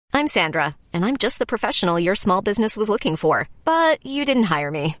I'm Sandra, and I'm just the professional your small business was looking for. But you didn't hire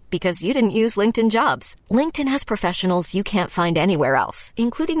me because you didn't use LinkedIn Jobs. LinkedIn has professionals you can't find anywhere else,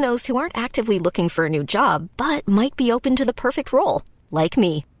 including those who aren't actively looking for a new job, but might be open to the perfect role, like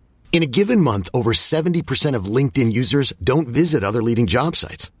me. In a given month, over 70% of LinkedIn users don't visit other leading job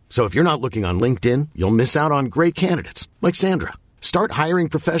sites. So if you're not looking on LinkedIn, you'll miss out on great candidates like Sandra. Start hiring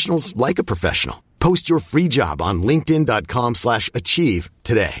professionals like a professional. Post your free job on linkedin.com/achieve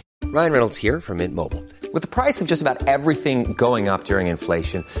today. Ryan Reynolds here from Mint Mobile. With the price of just about everything going up during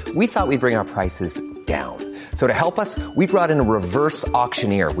inflation, we thought we'd bring our prices down. So to help us, we brought in a reverse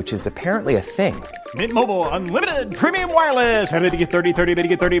auctioneer, which is apparently a thing. Mint Mobile Unlimited Premium Wireless. How to get 30, 30, how to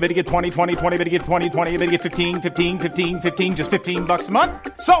get 30, how to get 20, 20, 20, how to get 20, 20, how to get 15, 15, 15, 15, just $15 a month?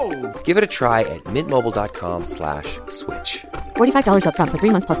 Sold! Give it a try at mintmobile.com/switch. $45 up front for 3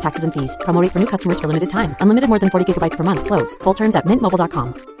 months plus taxes and fees. Promo rate for new customers for limited time. Unlimited more than 40 gigabytes per month. Slows full terms at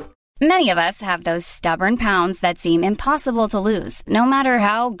mintmobile.com. Many of us have those stubborn pounds that seem impossible to lose, no matter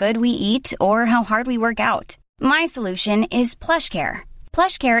how good we eat or how hard we work out. My solution is PlushCare.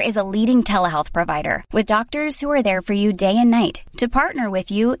 PlushCare is a leading telehealth provider with doctors who are there for you day and night to partner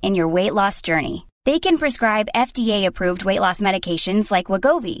with you in your weight loss journey. They can prescribe FDA-approved weight loss medications like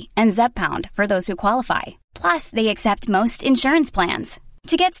Wegovy and Zepbound for those who qualify. Plus, they accept most insurance plans.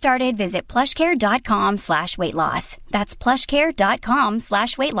 To get started, visit plushcare.com/weightloss. That's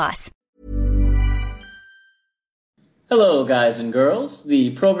plushcare.com/weightloss. Hello, guys and girls. The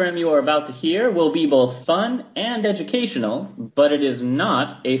program you are about to hear will be both fun and educational, but it is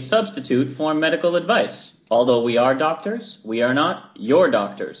not a substitute for medical advice. Although we are doctors, we are not your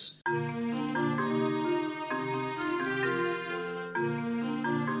doctors.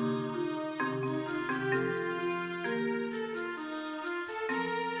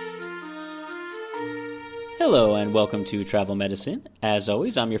 Hello and welcome to Travel Medicine. As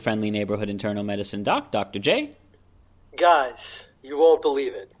always, I'm your friendly neighborhood internal medicine doc, Dr. J. Guys, you won't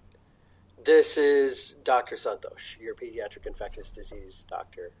believe it. This is Dr. Santosh, your pediatric infectious disease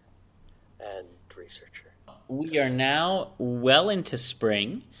doctor and researcher. We are now well into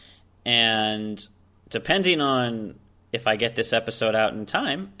spring, and depending on if I get this episode out in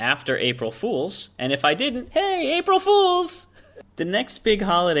time, after April Fools, and if I didn't, hey, April Fools! The next big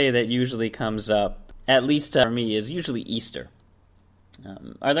holiday that usually comes up, at least for me, is usually Easter.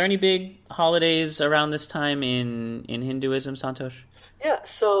 Are there any big holidays around this time in Hinduism, Santosh? Yeah,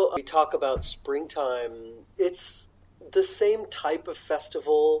 so we talk about springtime. It's the same type of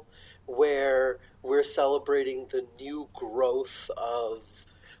festival where we're celebrating the new growth of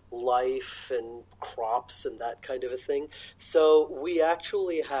life and crops and that kind of a thing. So we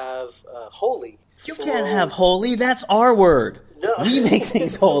actually have Holi. You can't have holy. That's our word. No. We make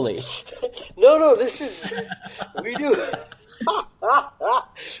things holy. No, this is... We do...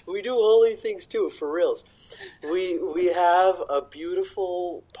 We do holy things too, for reals. We have a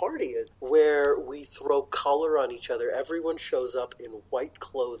beautiful party where we throw color on each other. Everyone shows up in white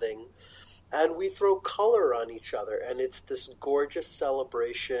clothing, and we throw color on each other. And it's this gorgeous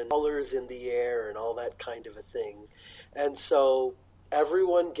celebration, colors in the air and all that kind of a thing. And so...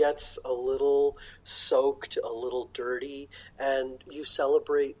 everyone gets a little soaked, a little dirty, and you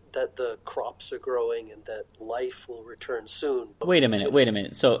celebrate that the crops are growing and that life will return soon. Wait a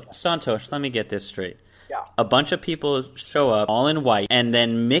minute. So, Santosh, let me get this straight. Yeah. A bunch of people show up all in white and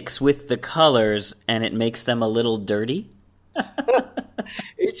then mix with the colors, and it makes them a little dirty?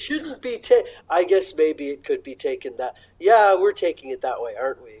 It shouldn't be I guess maybe it could be taken that... Yeah, we're taking it that way,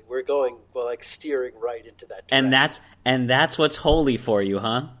 aren't we? We're going, steering right into that direction. And that's what's holy for you,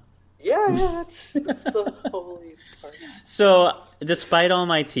 huh? Yeah, that's the holy part. So, despite all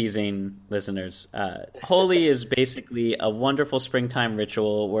my teasing, listeners, Holi is basically a wonderful springtime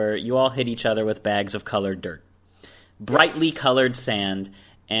ritual where you all hit each other with bags of colored dirt. Brightly colored sand,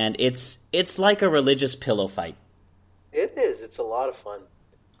 and it's like a religious pillow fight. It is. It's a lot of fun.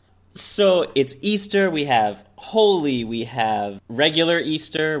 So it's Easter, we have Holi, we have regular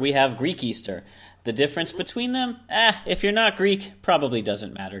Easter, we have Greek Easter. The difference between them? If you're not Greek, probably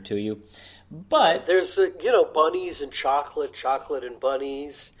doesn't matter to you. But there's, bunnies and chocolate and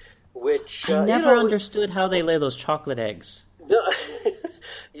bunnies, which... I never understood how they lay those chocolate eggs. No,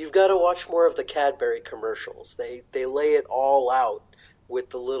 you've got to watch more of the Cadbury commercials. They lay it all out with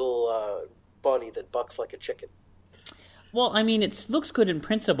the little bunny that bucks like a chicken. Well, I mean, it looks good in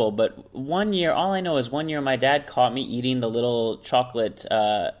principle, but one year, all I know is one year my dad caught me eating the little chocolate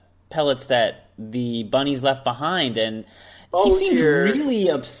pellets that the bunnies left behind, and he seemed really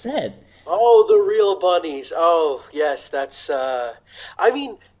upset. Oh, the real bunnies. Oh, yes, that's... I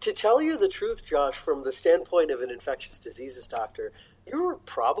mean, to tell you the truth, Josh, from the standpoint of an infectious diseases doctor, You were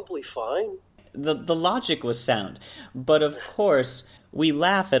probably fine. The logic was sound. But of course, we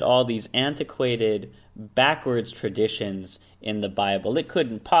laugh at all these antiquated, backwards traditions in the Bible. It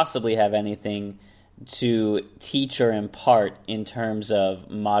couldn't possibly have anything to teach or impart in terms of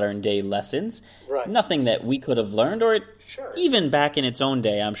modern-day lessons. Right. Nothing that we could have learned, or even back in its own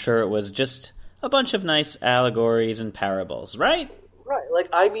day, I'm sure it was just a bunch of nice allegories and parables, right? Right. Like,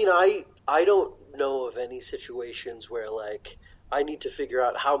 I mean, I don't know of any situations where, like, I need to figure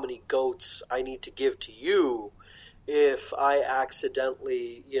out how many goats I need to give to you if I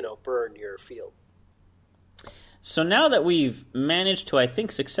accidentally, burn your field. So now that we've managed to, I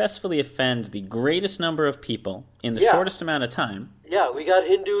think, successfully offend the greatest number of people in the shortest amount of time. Yeah, we got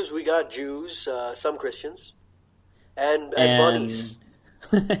Hindus, we got Jews, some Christians, and bunnies.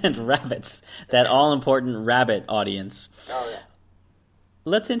 And rabbits. That all-important rabbit audience. Oh, yeah.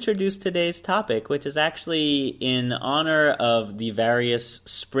 Let's introduce today's topic, which is actually in honor of the various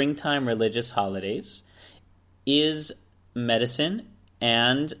springtime religious holidays. Is medicine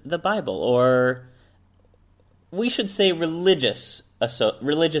and the Bible, or we should say religious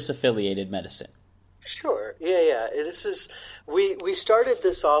affiliated medicine. Sure. Yeah. This is we started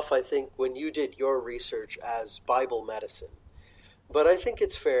this off, I think, when you did your research as Bible medicine. But I think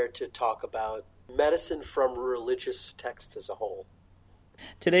it's fair to talk about medicine from religious texts as a whole.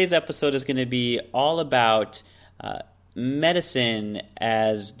 Today's episode is going to be all about medicine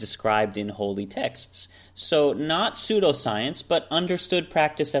as described in holy texts. So not pseudoscience, but understood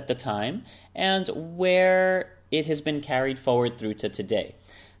practice at the time, and where it has been carried forward through to today.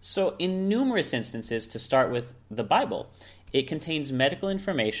 So in numerous instances, to start with the Bible, it contains medical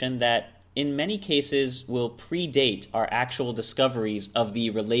information that in many cases will predate our actual discoveries of the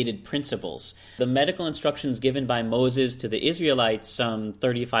related principles. The medical instructions given by Moses to the Israelites some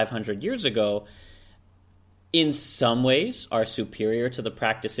 3,500 years ago in some ways are superior to the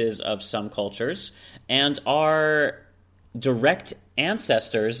practices of some cultures and are direct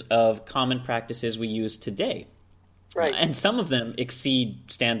ancestors of common practices we use today. Right. And some of them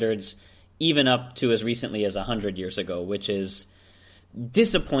exceed standards even up to as recently as 100 years ago, which is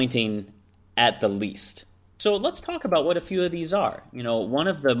disappointing at the least. So let's talk about what a few of these are. One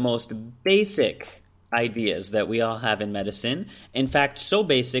of the most basic ideas that we all have in medicine, in fact, so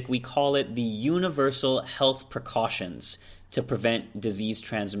basic we call it the universal health precautions to prevent disease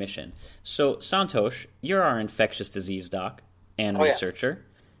transmission. So, Santosh, you're our infectious disease doc and researcher.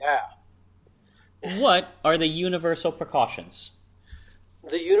 Yeah. What are the universal precautions?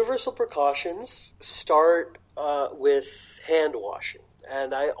 The universal precautions start with hand washing.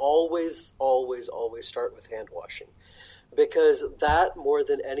 And I always start with hand washing, because that, more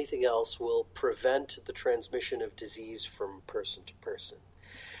than anything else, will prevent the transmission of disease from person to person.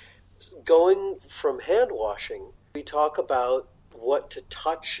 Going from hand washing, we talk about what to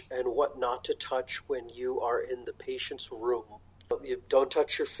touch and what not to touch when you are in the patient's room. You don't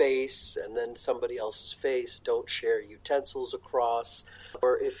touch your face and then somebody else's face. Don't share utensils across.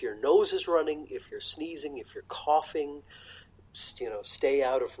 Or if your nose is running, if you're sneezing, if you're coughing, stay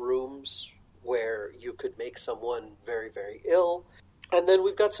out of rooms where you could make someone very, very ill. And then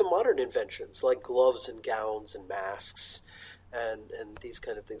we've got some modern inventions like gloves and gowns and masks and these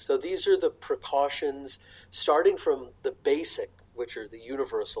kind of things. So these are the precautions starting from the basic, which are the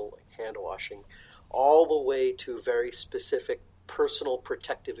universal, like hand washing, all the way to very specific personal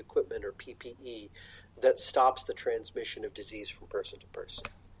protective equipment, or PPE, that stops the transmission of disease from person to person.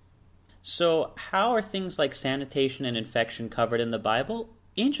 So how are things like sanitation and infection covered in the Bible?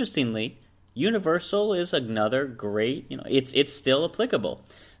 Interestingly, universal is another great, it's still applicable.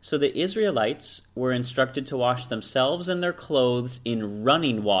 So the Israelites were instructed to wash themselves and their clothes in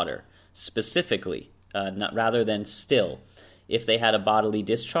running water, specifically, rather than still. If they had a bodily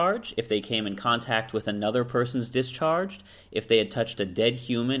discharge, if they came in contact with another person's discharge, if they had touched a dead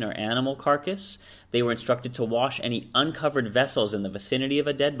human or animal carcass, they were instructed to wash any uncovered vessels in the vicinity of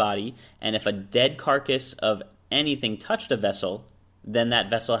a dead body, and if a dead carcass of anything touched a vessel, then that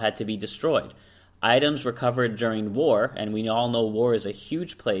vessel had to be destroyed. Items recovered during war, and we all know war is a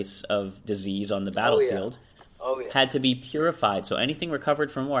huge place of disease on the battlefield, had to be purified. So anything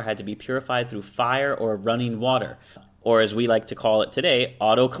recovered from war had to be purified through fire or running water. Or as we like to call it today,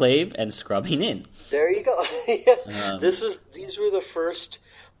 autoclave and scrubbing in. There you go. These were the first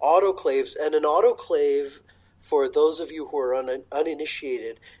autoclaves, and an autoclave, for those of you who are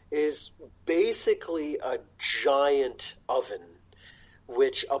uninitiated, is basically a giant oven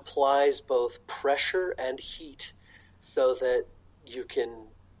which applies both pressure and heat so that you can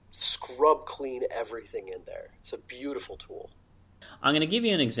scrub clean everything in there. It's a beautiful tool. I'm going to give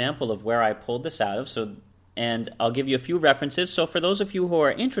you an example of where I pulled this out of. and I'll give you a few references. So for those of you who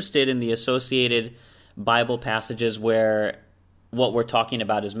are interested in the associated Bible passages where what we're talking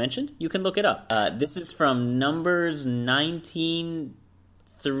about is mentioned, you can look it up. This is from Numbers 19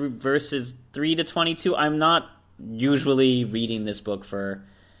 through verses 3 to 22. I'm not usually reading this book for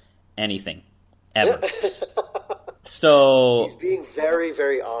anything, ever. So he's being very,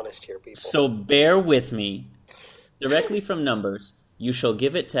 very honest here, people. So bear with me. Directly from Numbers, you shall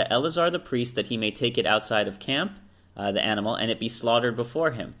give it to Eleazar the priest that he may take it outside of camp, the animal, and it be slaughtered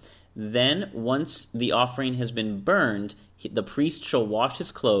before him. Then, once the offering has been burned, the priest shall wash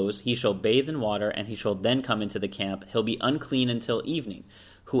his clothes, he shall bathe in water, and he shall then come into the camp. He'll be unclean until evening.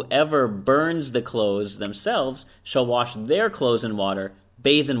 Whoever burns the clothes themselves shall wash their clothes in water,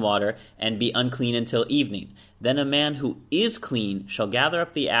 bathe in water, and be unclean until evening. Then a man who is clean shall gather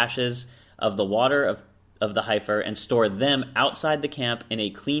up the ashes of the water of the heifer and store them outside the camp in a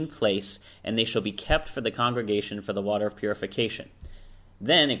clean place, and they shall be kept for the congregation for the water of purification.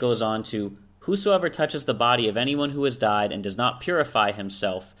 Then it goes on to, whosoever touches the body of anyone who has died and does not purify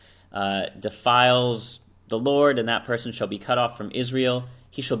himself defiles the Lord, and that person shall be cut off from Israel.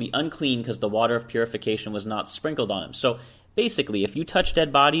 He shall be unclean because the water of purification was not sprinkled on him. So basically, if you touch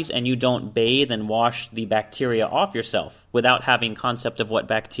dead bodies and you don't bathe and wash the bacteria off yourself without having concept of what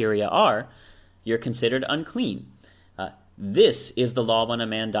bacteria are, you're considered unclean. This is the law when a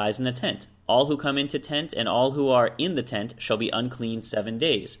man dies in a tent. All who come into tent and all who are in the tent shall be unclean 7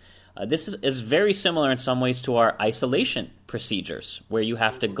 days. This is very similar in some ways to our isolation procedures, where you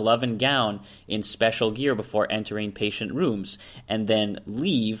have to glove and gown in special gear before entering patient rooms, and then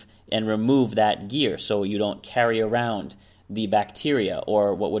leave and remove that gear so you don't carry around the bacteria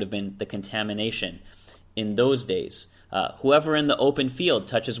or what would have been the contamination in those days. Whoever in the open field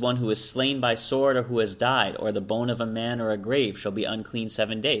touches one who is slain by sword or who has died, or the bone of a man or a grave, shall be unclean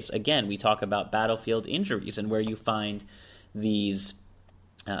 7 days. Again, we talk about battlefield injuries, and where you find these,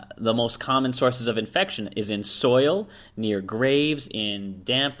 the most common sources of infection is in soil, near graves, in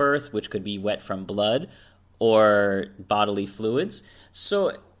damp earth, which could be wet from blood, or bodily fluids.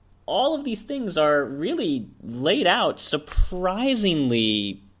 So all of these things are really laid out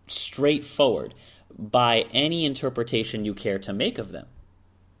surprisingly straightforward by any interpretation you care to make of them.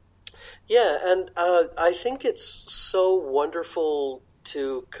 Yeah, and I think it's so wonderful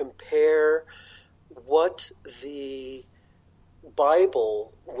to compare what the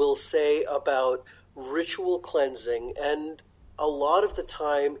Bible will say about ritual cleansing, and a lot of the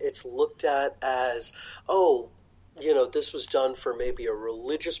time it's looked at as, this was done for maybe a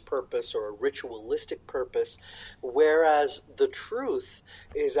religious purpose or a ritualistic purpose, whereas the truth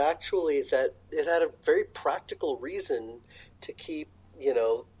is actually that it had a very practical reason to keep,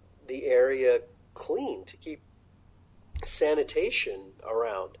 the area clean, to keep sanitation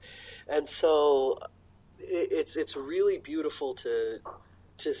around. And so it's really beautiful to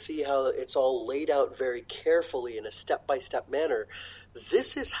see how it's all laid out very carefully in a step-by-step manner.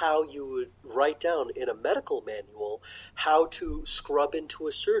 This is how you would write down in a medical manual how to scrub into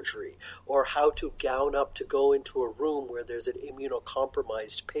a surgery, or how to gown up to go into a room where there's an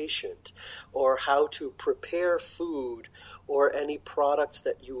immunocompromised patient, or how to prepare food or any products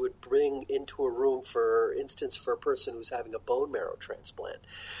that you would bring into a room, for instance, for a person who's having a bone marrow transplant.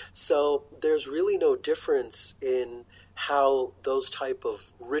 So there's really no difference in how those type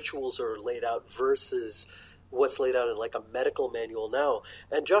of rituals are laid out versus what's laid out in like a medical manual now.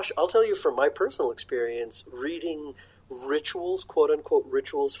 And Josh, I'll tell you from my personal experience, reading rituals, quote unquote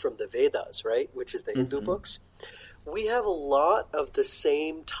rituals from the Vedas, right, which is the Hindu books, we have a lot of the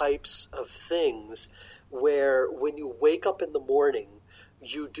same types of things where when you wake up in the morning,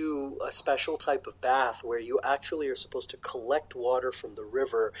 you do a special type of bath where you actually are supposed to collect water from the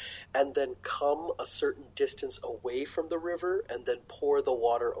river and then come a certain distance away from the river and then pour the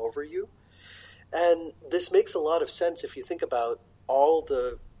water over you. And this makes a lot of sense if you think about all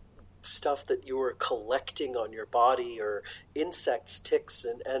the stuff that you are collecting on your body, or insects, ticks,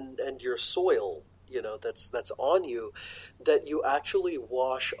 and your soil, that's on you, that you actually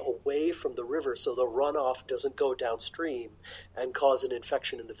wash away from the river so the runoff doesn't go downstream and cause an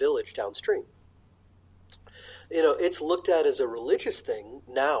infection in the village downstream. It's looked at as a religious thing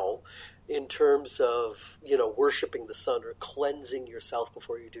now, in terms of, worshiping the sun or cleansing yourself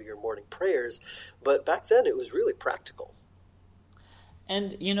before you do your morning prayers. But back then it was really practical.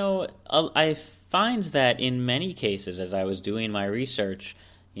 And, I find that in many cases, as I was doing my research,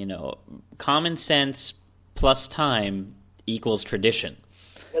 common sense plus time equals tradition.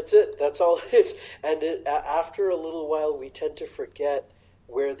 That's it. That's all it is. And after a little while, we tend to forget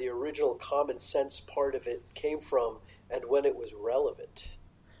where the original common sense part of it came from and when it was relevant.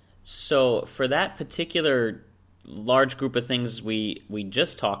 So for that particular large group of things we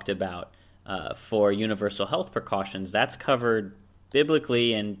just talked about, for universal health precautions, that's covered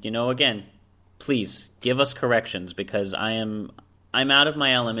biblically. And, again, please give us corrections, because I'm out of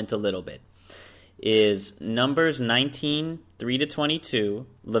my element a little bit. Is Numbers 19, 3-22,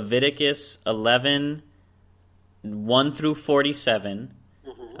 Leviticus 11, 1 through 47,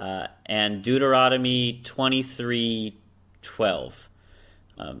 and Deuteronomy 23, 12.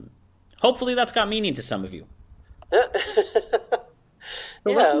 Hopefully that's got meaning to some of you.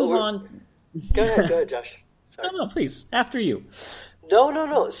 Let's move on. Go ahead, Josh. Sorry. No, please. After you.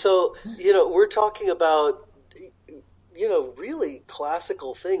 No. So, we're talking about, really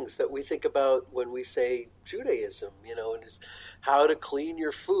classical things that we think about when we say Judaism, and it's how to clean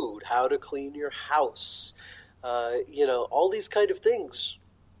your food, how to clean your house, all these kind of things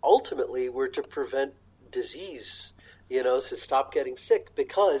ultimately were to prevent disease, to stop getting sick,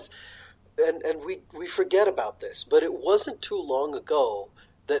 because, and we forget about this, but it wasn't too long ago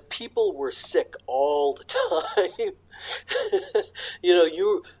that people were sick all the time.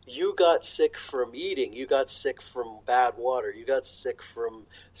 You got sick from eating, you got sick from bad water, you got sick from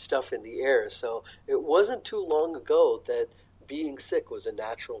stuff in the air. So it wasn't too long ago that being sick was a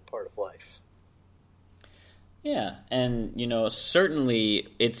natural part of life. Yeah, and certainly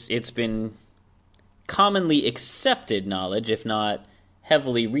it's been commonly accepted knowledge, if not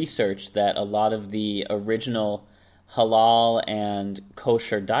heavily researched, that a lot of the original halal and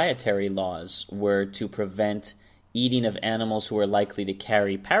kosher dietary laws were to prevent eating of animals who are likely to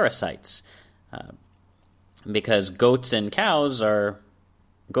carry parasites, because goats and cattle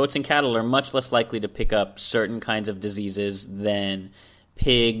are much less likely to pick up certain kinds of diseases than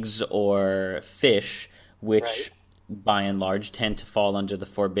pigs or fish, which by and large tend to fall under the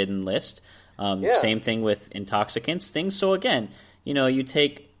forbidden list. Same thing with intoxicants things. So again, you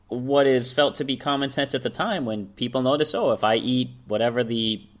take what is felt to be common sense at the time, when people notice, if I eat whatever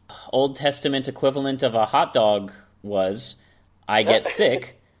the Old Testament equivalent of a hot dog was, I get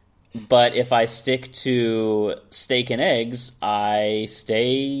sick. But if I stick to steak and eggs, I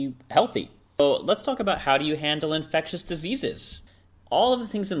stay healthy. So let's talk about, how do you handle infectious diseases? All of the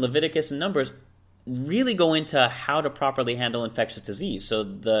things in Leviticus and Numbers really go into how to properly handle infectious disease. So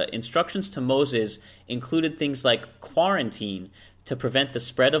the instructions to Moses included things like quarantine to prevent the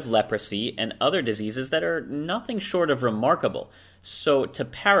spread of leprosy and other diseases that are nothing short of remarkable. So to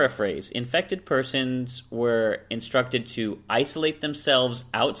paraphrase, infected persons were instructed to isolate themselves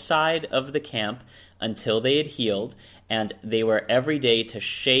outside of the camp until they had healed, and they were every day to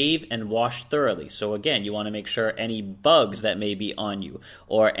shave and wash thoroughly. So again, you want to make sure any bugs that may be on you,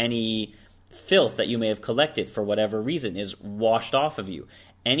 or any filth that you may have collected for whatever reason, is washed off of you.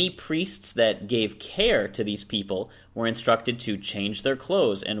 Any priests that gave care to these people were instructed to change their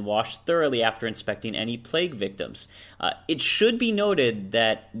clothes and wash thoroughly after inspecting any plague victims. It should be noted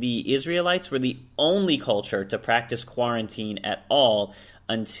that the Israelites were the only culture to practice quarantine at all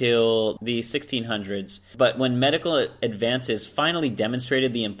until the 1600s. But when medical advances finally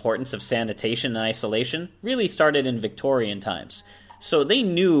demonstrated the importance of sanitation and isolation, really started in Victorian times. So they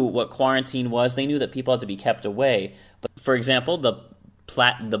knew what quarantine was. They knew that people had to be kept away. But for example,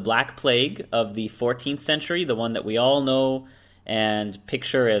 the Black Plague of the 14th century, the one that we all know and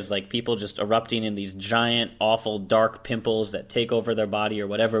picture as like people just erupting in these giant, awful, dark pimples that take over their body, or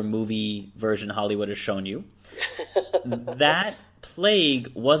whatever movie version Hollywood has shown you, that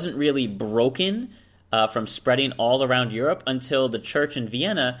plague wasn't really broken from spreading all around Europe until the church in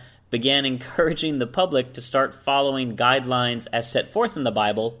Vienna began encouraging the public to start following guidelines as set forth in the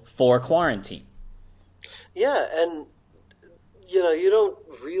Bible for quarantine. Yeah, and you don't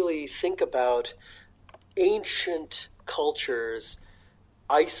really think about ancient cultures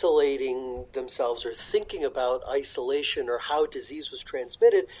isolating themselves or thinking about isolation or how disease was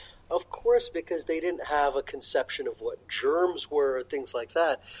transmitted, of course, because they didn't have a conception of what germs were or things like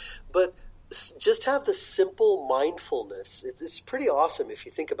that. But just have the simple mindfulness. It's pretty awesome if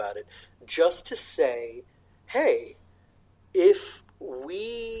you think about it. Just to say, hey, if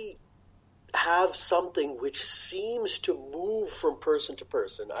we have something which seems to move from person to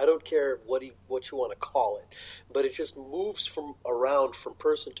person, I don't care what you want to call it, but it just moves around from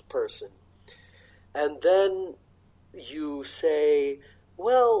person to person. And then you say,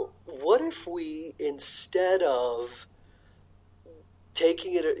 well, what if we, instead of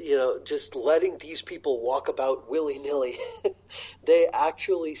taking it, just letting these people walk about willy-nilly, they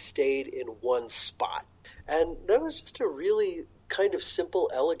actually stayed in one spot. And that was just a really kind of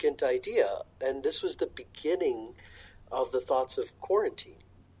simple, elegant idea. And this was the beginning of the thoughts of quarantine.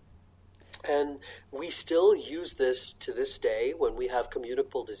 And we still use this to this day when we have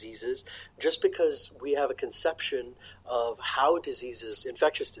communicable diseases, just because we have a conception of how diseases,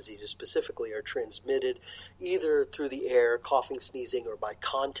 infectious diseases specifically, are transmitted either through the air, coughing, sneezing, or by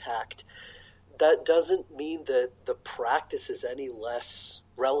contact. That doesn't mean that the practice is any less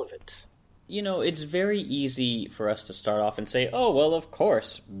relevant. You know, it's very easy for us to start off and say, oh, well, of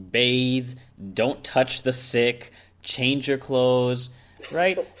course, bathe, don't touch the sick, change your clothes,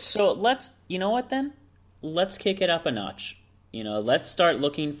 right? So you know what then? Let's kick it up a notch. You know, let's start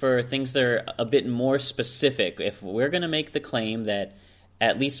looking for things that are a bit more specific. If we're going to make the claim that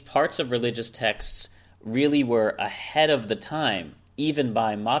at least parts of religious texts really were ahead of the time, even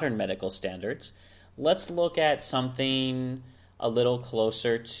by modern medical standards, let's look at something a little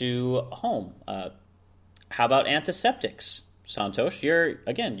closer to home. How about antiseptics? Santosh,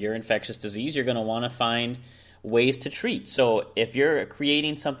 you're infectious disease. You're going to want to find ways to treat. So if you're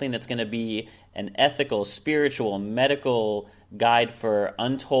creating something that's going to be an ethical, spiritual, medical guide for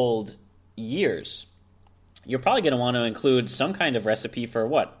untold years, you're probably going to want to include some kind of recipe for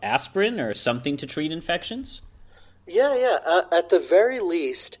what? Aspirin or something to treat infections? Yeah. At the very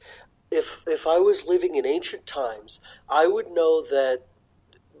least, if I was living in ancient times, I would know that,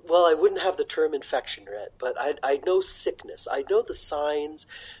 well, I wouldn't have the term infection yet, but I'd know sickness. I'd know the signs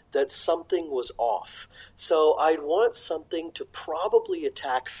that something was off. So I'd want something to probably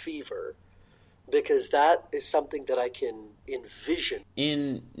attack fever, because that is something that I can envision.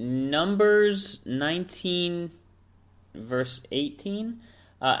 In Numbers 19, verse 18,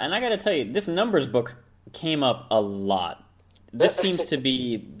 and I got to tell you, this Numbers book came up a lot. This seems to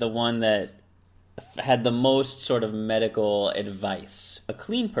be the one that had the most sort of medical advice. A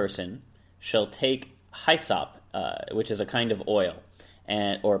clean person shall take hyssop, which is a kind of oil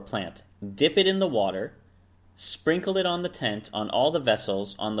or plant, dip it in the water, sprinkle it on the tent, on all the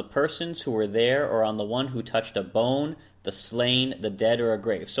vessels, on the persons who were there, or on the one who touched a bone, the slain, the dead, or a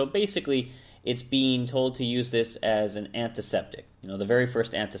grave. So basically, it's being told to use this as an antiseptic, the very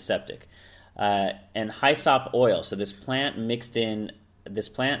first antiseptic. And hyssop oil, so this plant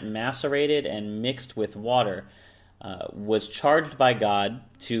macerated and mixed with water, was charged by God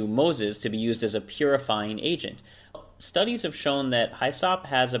to Moses to be used as a purifying agent. Studies have shown that hyssop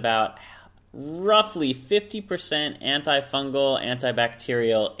has about roughly 50% antifungal,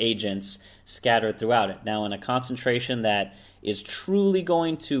 antibacterial agents scattered throughout it. Now, in a concentration that is truly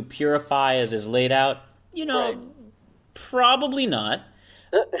going to purify as is laid out, right. Probably not.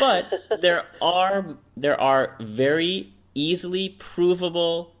 But there are very easily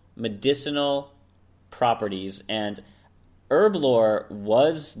provable medicinal properties, and herb lore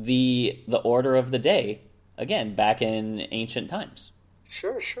was the order of the day, again, back in ancient times.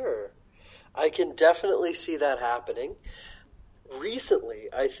 Sure. I can definitely see that happening. Recently,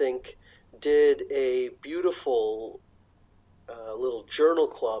 I think, did a beautiful little journal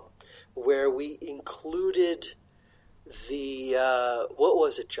club where we included the, what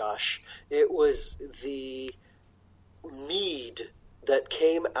was it, Josh? It was the mead that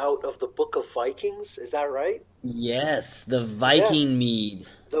came out of the Book of Vikings. Is that right? Yes, the Viking mead.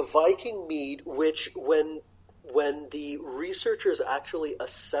 The Viking mead, which when the researchers actually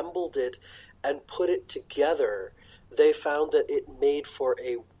assembled it and put it together, they found that it made for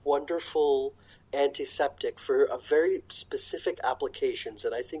a wonderful antiseptic for a very specific applications,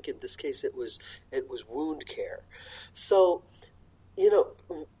 and I think in this case it was wound care. So,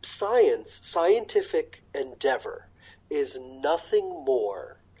 scientific endeavor is nothing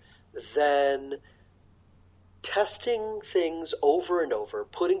more than testing things over and over,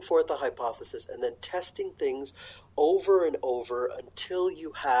 putting forth a hypothesis, and then testing things over and over until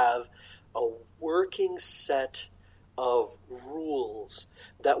you have a working set of rules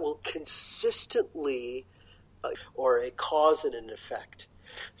that will consistently, or a cause and an effect.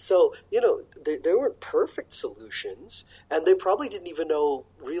 So, there weren't perfect solutions, and they probably didn't even know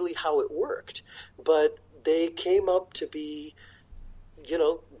really how it worked, but they came up to be,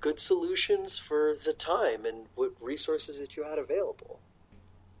 good solutions for the time and what resources that you had available.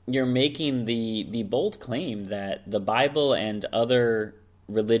 You're making the bold claim that the Bible and other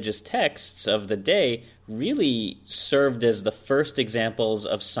religious texts of the day really served as the first examples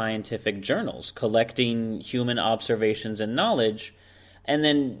of scientific journals, collecting human observations and knowledge, and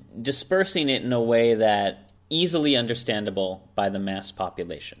then dispersing it in a way that easily understandable by the mass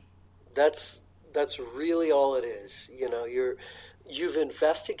population. That's really all it is. You've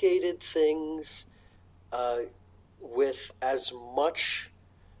investigated things with as much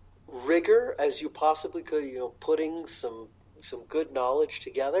rigor as you possibly could. Putting some some good knowledge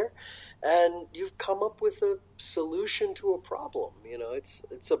together, and you've come up with a solution to a problem.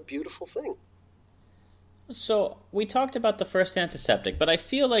 It's a beautiful thing. So we talked about the first antiseptic, but I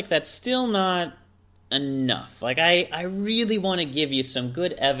feel like that's still not enough. Like, I really want to give you some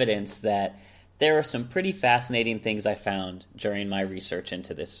good evidence that there are some pretty fascinating things I found during my research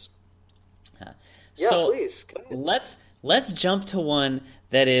into this. Please. Let's jump to one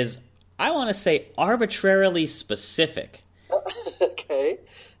that is, I want to say, arbitrarily specific. Okay.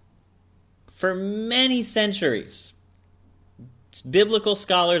 For many centuries, biblical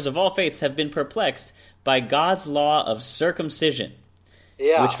scholars of all faiths have been perplexed by God's law of circumcision,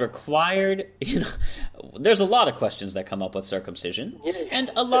 which required, there's a lot of questions that come up with circumcision,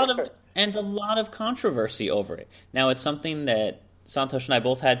 and a lot of controversy over it. Now, it's something that Santosh and I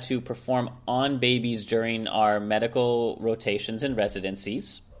both had to perform on babies during our medical rotations and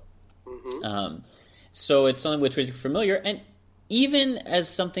residencies. Mm-hmm. So it's something which we're familiar, and even as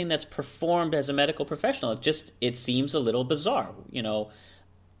something that's performed as a medical professional, it seems a little bizarre,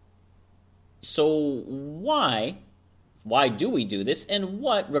 So why do we do this, and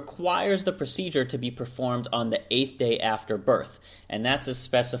what requires the procedure to be performed on the 8th day after birth? And that's as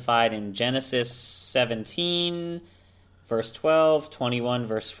specified in Genesis 17, verse 12, 21,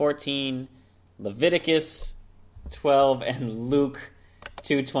 verse 14, Leviticus 12, and Luke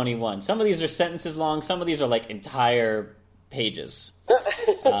 2:21. Some of these are sentences long, some of these are like entire pages.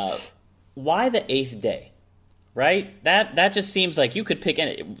 Why the 8th day? Right? That just seems like you could pick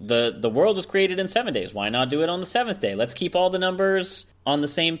any. The world was created in 7 days. Why not do it on the 7th day? Let's keep all the numbers on the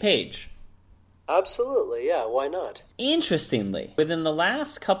same page. Absolutely, yeah. Why not? Interestingly, within the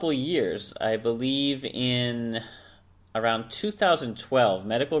last couple years, I believe in around 2012,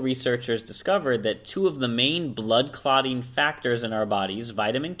 medical researchers discovered that two of the main blood clotting factors in our bodies,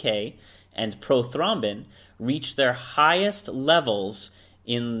 vitamin K and prothrombin, reached their highest levels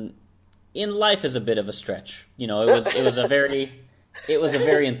in life. Is a bit of a stretch. It was a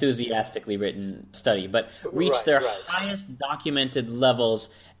very enthusiastically written study, but reached their highest documented levels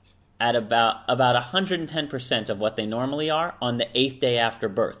at about 110% of what they normally are on the 8th day after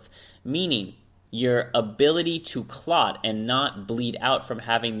birth, meaning your ability to clot and not bleed out from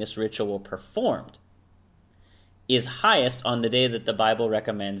having this ritual performed is highest on the day that the Bible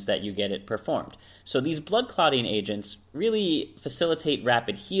recommends that you get it performed. So these blood clotting agents really facilitate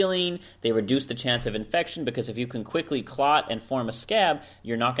rapid healing. They reduce the chance of infection, because if you can quickly clot and form a scab,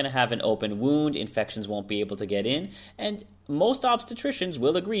 you're not going to have an open wound. Infections won't be able to get in. And most obstetricians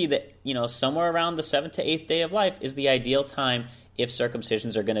will agree that, somewhere around the 7th to 8th day of life is the ideal time if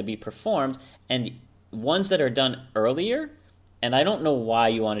circumcisions are going to be performed. And ones that are done earlier, and I don't know why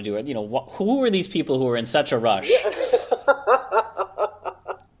you want to do it. Who are these people who are in such a rush?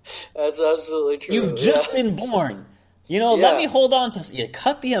 That's absolutely true. You've just been born. Let me hold on to... You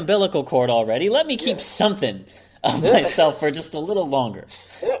cut the umbilical cord already. Let me keep something of myself for just a little longer.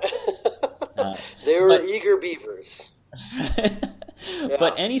 They were eager beavers.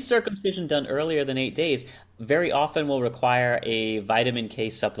 But any circumcision done earlier than 8 days very often will require a vitamin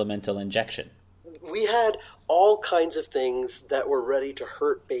K supplemental injection. We had all kinds of things that were ready to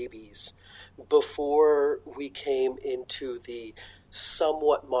hurt babies before we came into the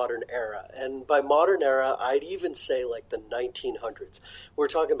somewhat modern era. And by modern era, I'd even say like the 1900s. We're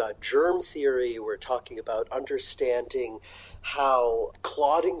talking about germ theory. We're talking about understanding how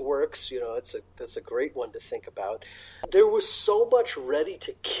clotting works. That's a great one to think about. There was so much ready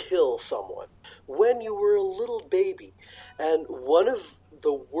to kill someone when you were a little baby. And one of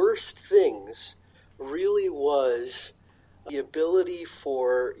the worst things really was the ability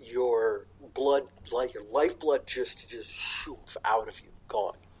for your blood, like your lifeblood, just shoof out of you,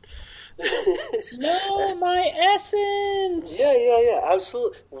 gone. No, my essence! Yeah,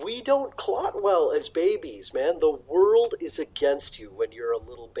 absolutely. We don't clot well as babies, man. The world is against you when you're a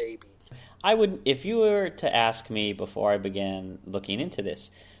little baby. I would, if you were to ask me before I began looking into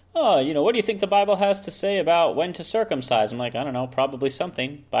this, what do you think the Bible has to say about when to circumcise? I'm like, I don't know, probably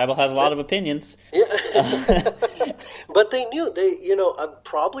something. Bible has a lot of opinions. Yeah. But they knew,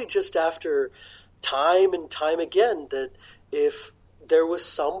 probably just after time and time again, that if there was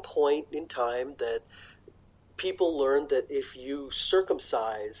some point in time that people learned that if you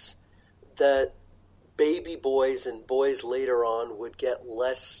circumcise, that baby boys and boys later on would get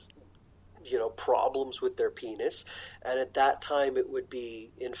less problems with their penis, and at that time it would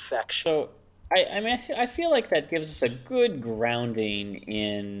be infection. So, I feel like that gives us a good grounding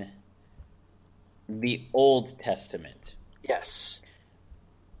in the Old Testament. Yes.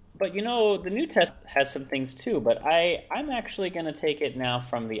 But the New Testament has some things too, but I'm actually going to take it now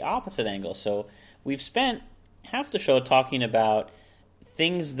from the opposite angle. So we've spent half the show talking about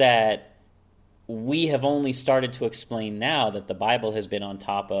things that we have only started to explain now that the Bible has been on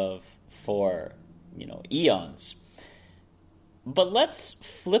top of for, eons. But let's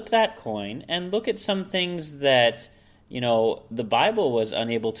flip that coin and look at some things that, the Bible was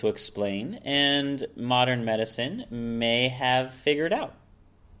unable to explain and modern medicine may have figured out.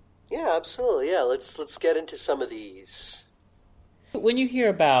 Yeah, absolutely. Yeah, let's get into some of these. When you hear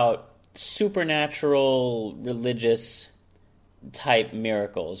about supernatural religious type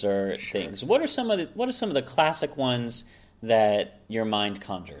miracles or things, what are some of the classic ones that your mind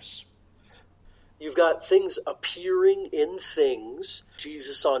conjures? You've got things appearing in things.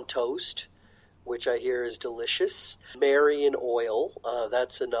 Jesus on toast, which I hear is delicious. Mary in oil,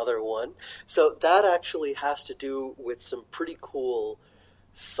 that's another one. So that actually has to do with some pretty cool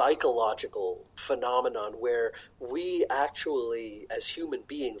psychological phenomenon where we actually, as human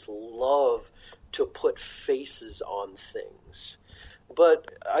beings, love to put faces on things.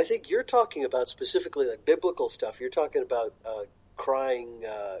 But I think you're talking about specifically like biblical stuff. You're talking about crying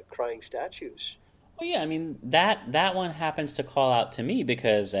statues. Well, yeah, I mean, that one happens to call out to me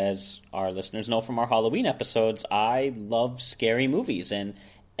because, as our listeners know from our Halloween episodes, I love scary movies. And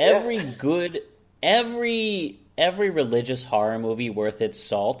every religious horror movie worth its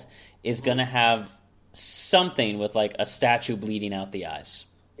salt is going to have something with, like, a statue bleeding out the eyes.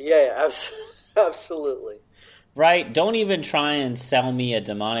 Yeah, absolutely. Right? Don't even try and sell me a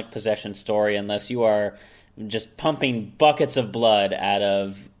demonic possession story unless you are just pumping buckets of blood out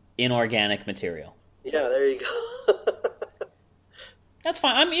of inorganic material. Yeah, there you go. That's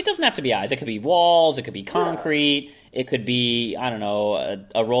fine. I mean, it doesn't have to be eyes. It could be walls. It could be concrete. Yeah. It could be, I don't know,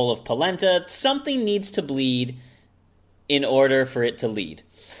 a roll of polenta. Something needs to bleed in order for it to lead.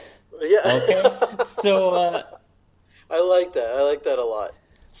 Yeah. Okay? So... I like that. I like that a lot.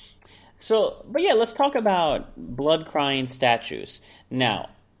 So, but yeah, let's talk about blood-crying statues. Now,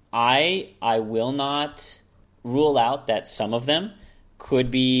 I will not rule out that some of them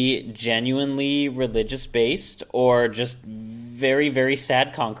could be genuinely religious-based or just very, very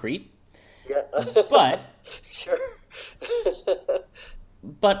sad concrete. Yeah. But, sure.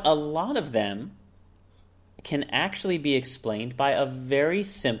 but a lot of them can actually be explained by a very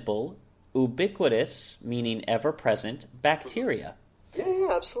simple, ubiquitous, meaning ever-present, bacteria. Yeah,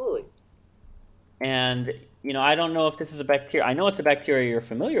 absolutely. And, I don't know if this is a bacteria. I know it's a bacteria you're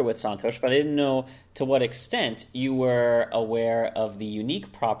familiar with, Santosh, but I didn't know to what extent you were aware of the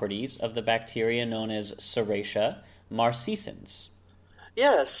unique properties of the bacteria known as Serratia marcescens.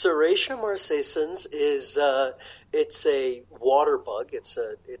 Yeah, Serratia marcescens is it's a water bug. It's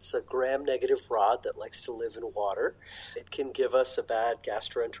a gram-negative rod that likes to live in water. It can give us a bad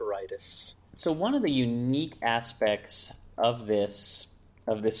gastroenteritis. So one of the unique aspects of this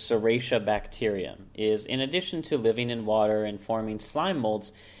Serratia bacterium is, in addition to living in water and forming slime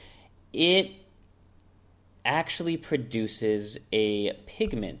molds, it actually produces a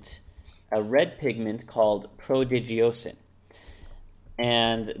pigment, a red pigment called prodigiosin.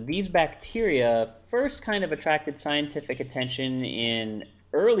 And these bacteria first kind of attracted scientific attention in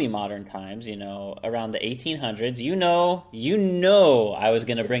early modern times, around the 1800s. You know I was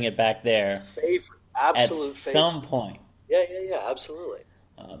going to bring it back there. Favorite. Absolute at favorite. Some point. Yeah, absolutely.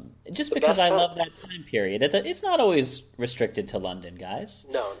 Just because I love that time period. It's not always restricted to London, guys.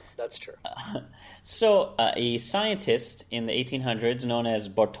 No, that's true. So a scientist in the 1800s known as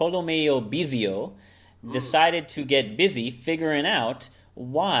Bartolomeo Bizio decided to get busy figuring out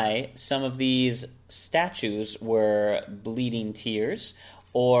why some of these statues were bleeding tears,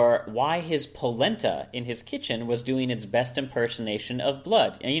 or why his polenta in his kitchen was doing its best impersonation of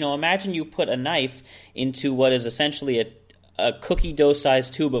blood. And, imagine you put a knife into what is essentially a cookie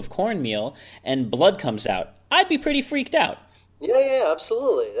dough-sized tube of cornmeal and blood comes out. I'd be pretty freaked out. Yeah,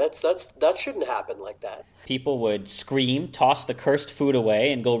 absolutely. That shouldn't happen like that. People would scream, toss the cursed food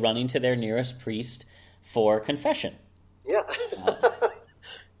away, and go running to their nearest priest for confession. Yeah.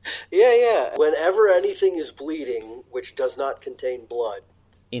 Yeah. Whenever anything is bleeding, which does not contain blood.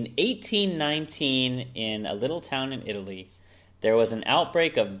 In 1819, in a little town in Italy, there was an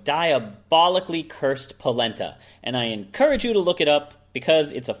outbreak of diabolically cursed polenta, and I encourage you to look it up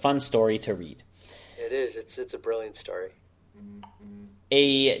because it's a fun story to read. It is. It's a brilliant story.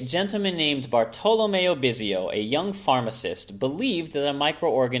 A gentleman named Bartolomeo Bizio, a young pharmacist, believed that a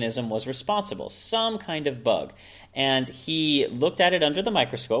microorganism was responsible, some kind of bug, and he looked at it under the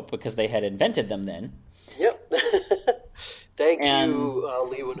microscope because they had invented them then. Yep. Thank you,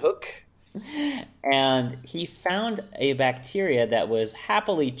 Leeuwenhoek. And he found a bacteria that was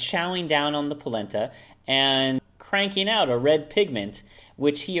happily chowing down on the polenta and cranking out a red pigment,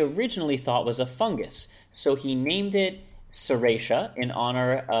 which he originally thought was a fungus. So he named it Serratia in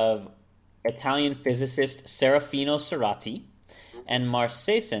honor of Italian physicist Serafino Serrati, and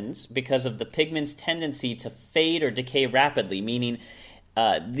Marcescens because of the pigment's tendency to fade or decay rapidly, meaning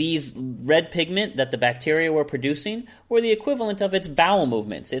these red pigment that the bacteria were producing were the equivalent of its bowel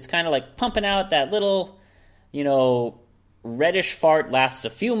movements. It's kind of like pumping out that little, reddish fart, lasts a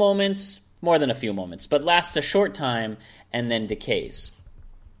few moments, more than a few moments, but lasts a short time and then decays.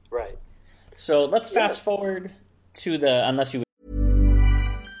 Right. So let's fast forward to unless you...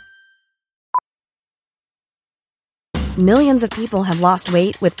 Millions of people have lost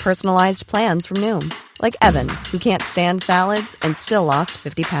weight with personalized plans from Noom. Like Evan, who can't stand salads and still lost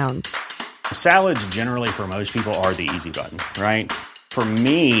 50 pounds. Salads generally for most people are the easy button, right? For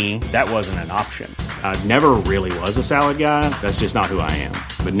me, that wasn't an option. I never really was a salad guy. That's just not who I am.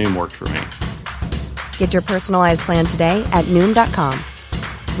 But Noom worked for me. Get your personalized plan today at Noom.com.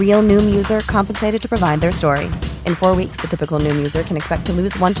 Real Noom user compensated to provide their story. In 4 weeks, the typical Noom user can expect to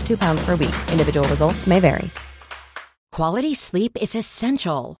lose 1 to 2 pounds per week. Individual results may vary. Quality sleep is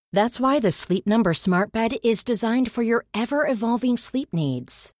essential. That's why the Sleep Number Smart Bed is designed for your ever-evolving sleep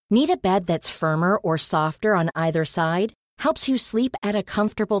needs. Need a bed that's firmer or softer on either side? Helps you sleep at a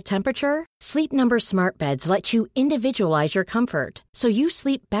comfortable temperature? Sleep Number Smart Beds let you individualize your comfort, so you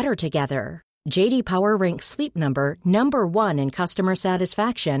sleep better together. J.D. Power ranks Sleep Number number 1 in customer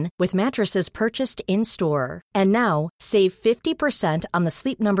satisfaction with mattresses purchased in-store. And now, save 50% on the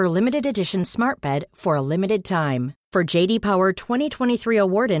Sleep Number Limited Edition Smart Bed for a limited time. For J.D. Power 2023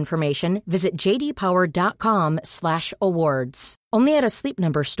 award information, visit jdpower.com/awards. Only at a Sleep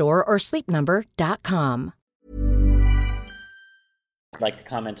Number store or sleepnumber.com. Like to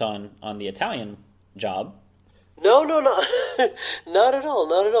comment on the Italian job? No, not at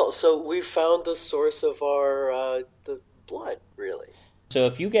all. So we found the source of our the blood, really. So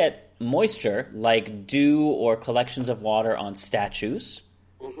if you get moisture, like dew or collections of water on statues,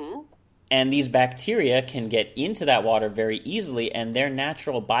 and these bacteria can get into that water very easily, and their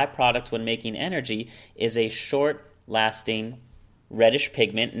natural byproduct when making energy is a short-lasting reddish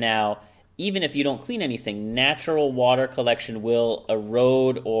pigment. Now, even if you don't clean anything, natural water collection will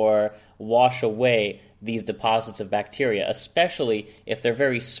erode or wash away these deposits of bacteria, especially if they're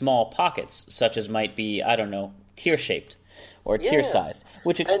very small pockets, such as might be, tear-shaped or tear-sized,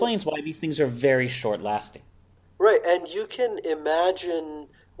 which explains why these things are very short-lasting. Right, and you can imagine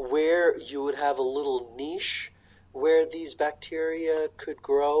where you would have a little niche where these bacteria could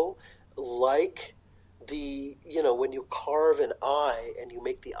grow, like when you carve an eye and you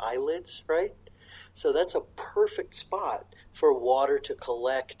make the eyelids, right? So that's a perfect spot for water to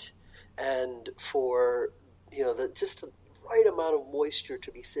collect and for, just the right amount of moisture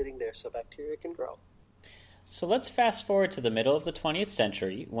to be sitting there so bacteria can grow. So let's fast forward to the middle of the 20th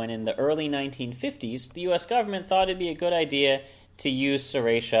century, when in the early 1950s, the U.S. government thought it'd be a good idea to use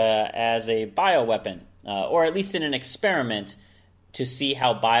Serratia as a bioweapon, or at least in an experiment to see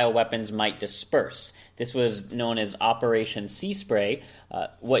how bioweapons might disperse. This was known as Operation Sea Spray.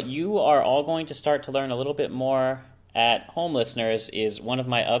 What you are all going to start to learn a little bit more at home, listeners, is one of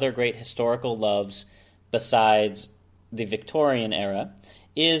my other great historical loves, besides the Victorian era,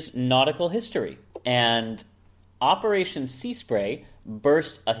 is nautical history. And Operation Sea Spray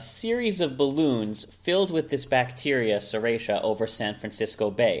burst a series of balloons filled with this bacteria, Serratia, over San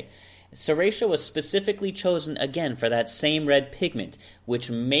Francisco Bay. Serratia was specifically chosen, again, for that same red pigment, which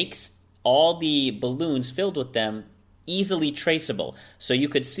makes all the balloons filled with them easily traceable. So you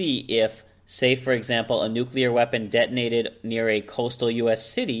could see if, say, for example, a nuclear weapon detonated near a coastal U.S.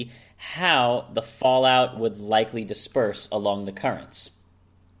 city, how the fallout would likely disperse along the currents.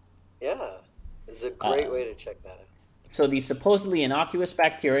 Yeah, it's a great way to check that out. So the supposedly innocuous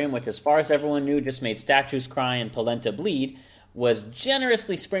bacterium, which as far as everyone knew just made statues cry and polenta bleed, was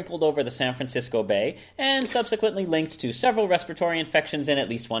generously sprinkled over the San Francisco Bay and subsequently linked to several respiratory infections and at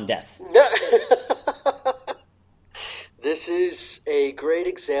least one death. This is a great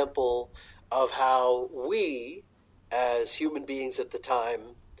example of how we, as human beings at the time,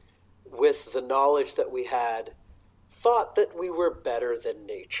 with the knowledge that we had, thought that we were better than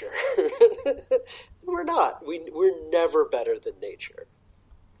nature. We're not. We're never better than nature.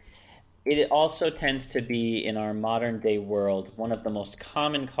 It also tends to be, in our modern-day world, one of the most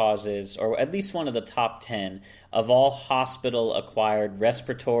common causes, or at least one of the top 10, of all hospital-acquired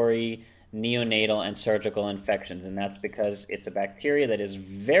respiratory, neonatal, and surgical infections. And that's because it's a bacteria that is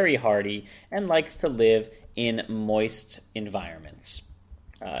very hardy and likes to live in moist environments.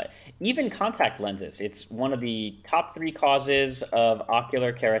 Even contact lenses. It's one of the top 3 causes of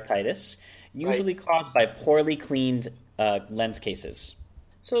ocular keratitis, usually caused by poorly cleaned lens cases.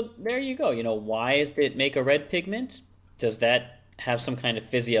 So there you go. Why does it make a red pigment? Does that have some kind of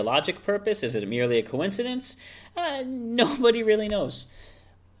physiologic purpose? Is it merely a coincidence? Nobody really knows.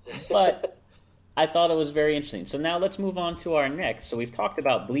 But I thought it was very interesting. So now let's move on to our next. So we've talked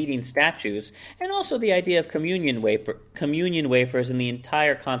about bleeding statues and also the idea of communion wafers and the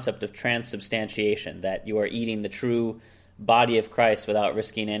entire concept of transubstantiation, that you are eating the true body of Christ without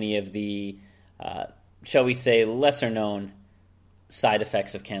risking any of the, shall we say, lesser-known side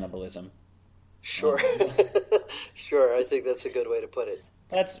effects of cannibalism. Sure. Sure, I think that's a good way to put it.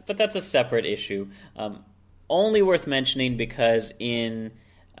 But that's a separate issue. Only worth mentioning because in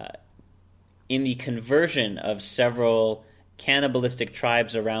the conversion of several cannibalistic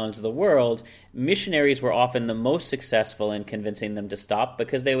tribes around the world, missionaries were often the most successful in convincing them to stop,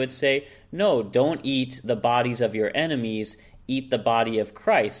 because they would say, no, don't eat the bodies of your enemies, eat the body of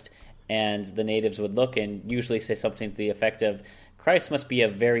Christ. And the natives would look and usually say something to the effect of, Christ must be a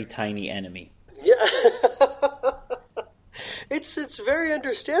very tiny enemy. Yeah. It's very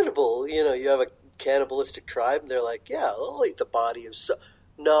understandable. You have a cannibalistic tribe, and they're like, yeah, I'll eat the body of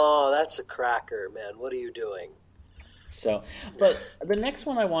No, that's a cracker, man. What are you doing? So, but the next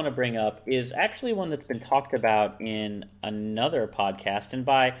one I want to bring up is actually one that's been talked about in another podcast, and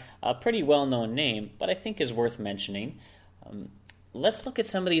by a pretty well-known name, but I think is worth mentioning. Let's look at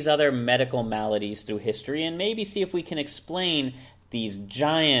some of these other medical maladies through history and maybe see if we can explain these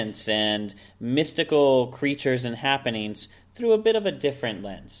giants and mystical creatures and happenings through a bit of a different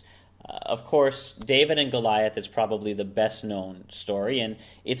lens. Of course, David and Goliath is probably the best-known story, and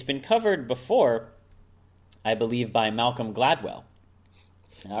it's been covered before, I believe, by Malcolm Gladwell.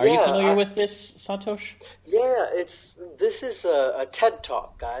 Are you familiar with this, Santosh? Yeah, this is a TED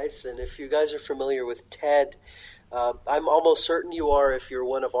Talk, guys, and if you guys are familiar with TED, I'm almost certain you are if you're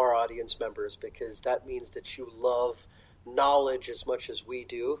one of our audience members, because that means that you love knowledge as much as we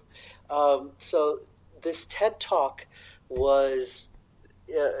do. So this TED Talk was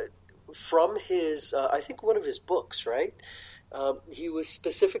from his, I think one of his books, right? He was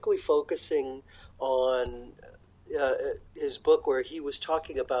specifically focusing on his book where he was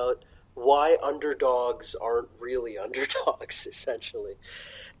talking about why underdogs aren't really underdogs, essentially.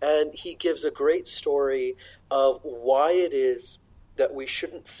 And he gives a great story of why it is that we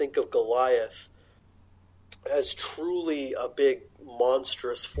shouldn't think of Goliath as truly a big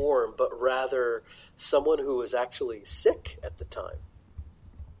monstrous form, but rather someone who was actually sick at the time.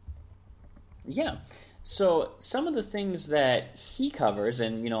 Yeah. So some of the things that he covers,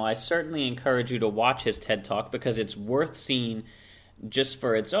 and I certainly encourage you to watch his TED Talk because it's worth seeing just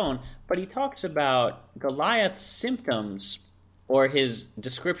for its own, but he talks about Goliath's symptoms or his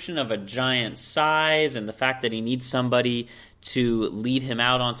description of a giant size and the fact that he needs somebody to lead him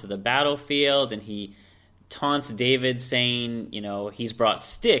out onto the battlefield, and he taunts David saying, he's brought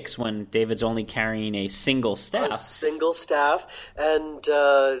sticks when David's only carrying a single staff. And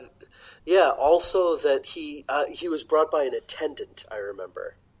also that he was brought by an attendant, I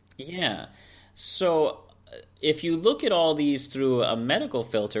remember. Yeah. So if you look at all these through a medical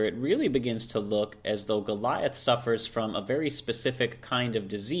filter, it really begins to look as though Goliath suffers from a very specific kind of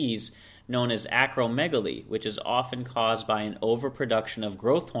disease known as acromegaly, which is often caused by an overproduction of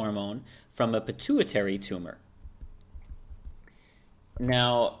growth hormone from a pituitary tumor.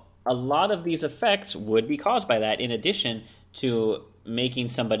 Now, a lot of these effects would be caused by that, in addition to making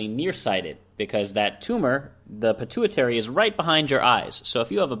somebody nearsighted, because that tumor, the pituitary, is right behind your eyes. So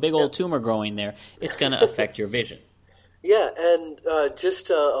if you have a big old tumor growing there, it's going to affect your vision. Yeah, and just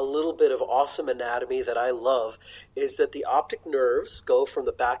a little bit of awesome anatomy that I love is that the optic nerves go from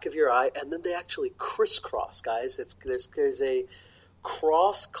the back of your eye, and then they actually crisscross, guys. There's a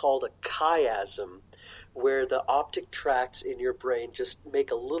cross called a chiasm, where the optic tracts in your brain just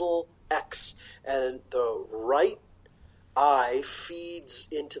make a little X, and the right eye feeds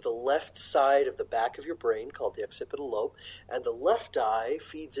into the left side of the back of your brain, called the occipital lobe, and the left eye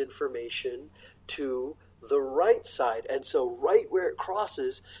feeds information to the right side. And so right where it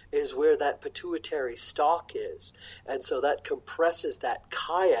crosses is where that pituitary stalk is. And so that compresses that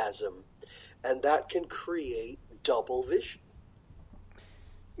chiasm, and that can create double vision.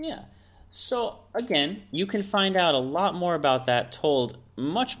 Yeah. So, again, you can find out a lot more about that told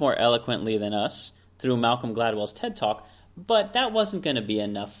much more eloquently than us through Malcolm Gladwell's TED Talk, but that wasn't going to be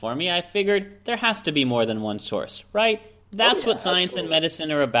enough for me. I figured there has to be more than one source, right? That's what science and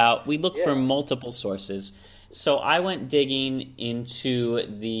medicine are about. We look for multiple sources. So I went digging into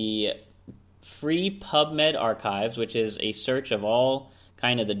the free PubMed archives, which is a search of all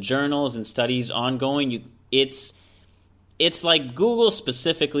kind of the journals and studies ongoing. It's like Google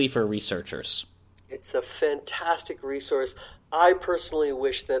specifically for researchers. It's a fantastic resource. I personally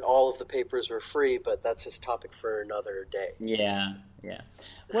wish that all of the papers were free, but that's a topic for another day. Yeah.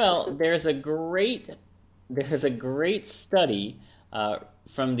 Well, there's a great study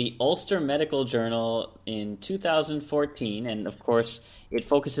from the Ulster Medical Journal in 2014, and of course it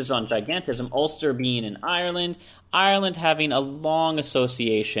focuses on gigantism, Ulster being in Ireland having a long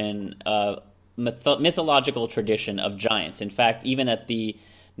association, mythological tradition of giants. In fact, even at the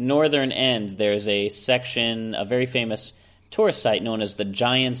northern end, there's a section, a very famous tourist site known as the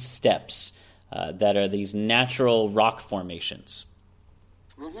Giant's Steps, that are these natural rock formations.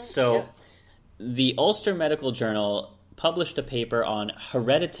 The Ulster Medical Journal published a paper on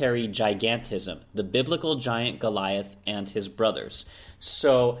hereditary gigantism, the biblical giant Goliath and his brothers.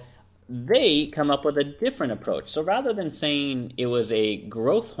 So they come up with a different approach. So rather than saying it was a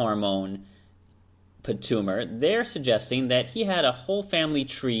growth hormone tumor, they're suggesting that he had a whole family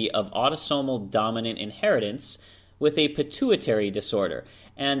tree of autosomal dominant inheritance with a pituitary disorder.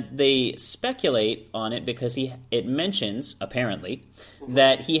 And they speculate on it because it mentions, apparently,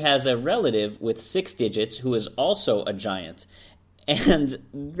 that he has a relative with 6 digits who is also a giant. And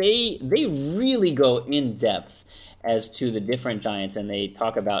they really go in depth as to the different giants, and they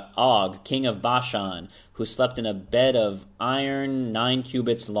talk about Og, king of Bashan, who slept in a bed of iron 9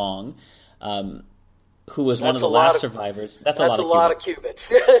 cubits long, who was one of the last survivors. That's a lot of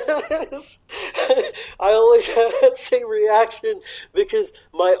cubits. I always have that same reaction because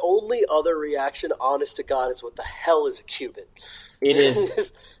my only other reaction, honest to God, is what the hell is a cubit? It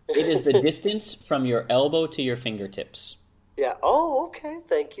is the distance from your elbow to your fingertips. Yeah. Oh, okay.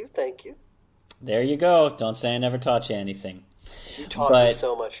 Thank you. There you go. Don't say I never taught you anything. You taught me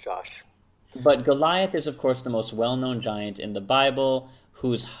so much, Josh. But Goliath is, of course, the most well-known giant in the Bible,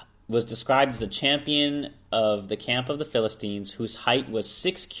 was described as the champion of the camp of the Philistines, whose height was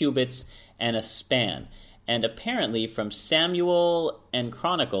 6 cubits and a span. And apparently, from Samuel and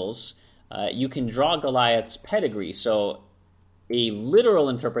Chronicles, you can draw Goliath's pedigree. So a literal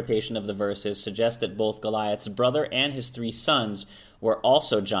interpretation of the verses suggests that both Goliath's brother and his 3 sons were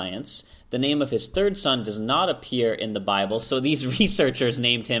also giants. The name of his 3rd son does not appear in the Bible, so these researchers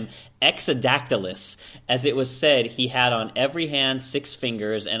named him Exadactylus, as it was said he had on every hand 6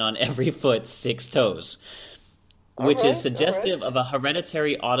 fingers and on every foot 6 toes, which is suggestive of a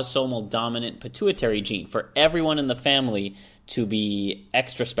hereditary autosomal dominant pituitary gene for everyone in the family to be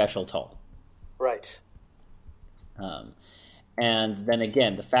extra special tall. Right. And then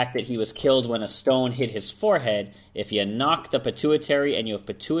again, the fact that he was killed when a stone hit his forehead, if you knock the pituitary and you have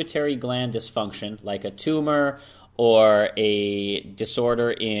pituitary gland dysfunction, like a tumor or a disorder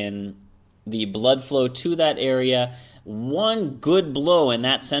in the blood flow to that area, one good blow in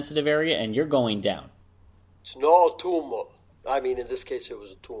that sensitive area and you're going down. It's not a tumor. I mean, in this case, it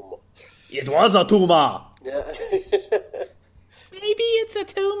was a tumor. It was a tumor! Yeah. Maybe it's a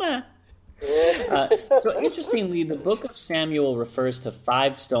tumor. So interestingly, the book of Samuel refers to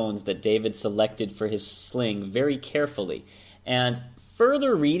 5 stones that David selected for his sling very carefully. And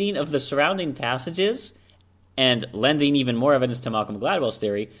further reading of the surrounding passages, and lending even more evidence to Malcolm Gladwell's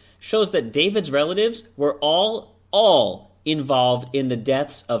theory, shows that David's relatives were all involved in the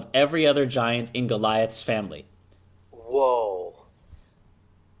deaths of every other giant in Goliath's family. Whoa.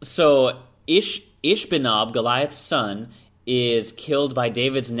 So Ishbenob, Goliath's son, is killed by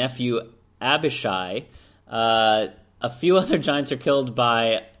David's nephew Abishai. A few other giants are killed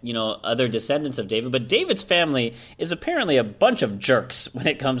by, other descendants of David, but David's family is apparently a bunch of jerks when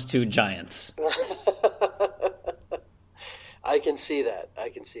it comes to giants. I can see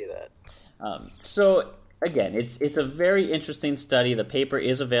that. So again, it's a very interesting study. The paper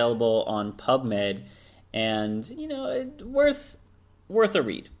is available on PubMed, and worth a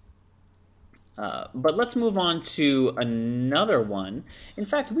read. But let's move on to another one. In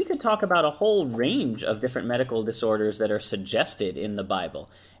fact, we could talk about a whole range of different medical disorders that are suggested in the Bible.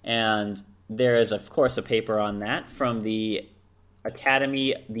 And there is, of course, a paper on that from the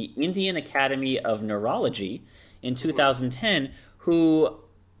Indian Academy of Neurology in 2010, who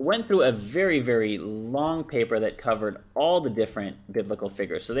went through a very, very long paper that covered all the different biblical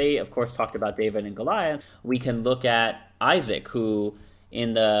figures. So they, of course, talked about David and Goliath. We can look at Isaac, who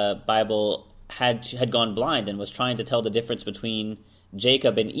in the Bible had gone blind and was trying to tell the difference between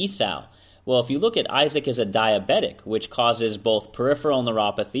Jacob and Esau. Well, if you look at Isaac as a diabetic, which causes both peripheral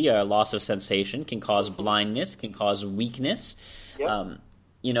neuropathy, a loss of sensation, can cause blindness, can cause weakness,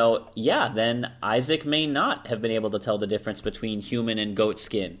 Yep. Then Isaac may not have been able to tell the difference between human and goat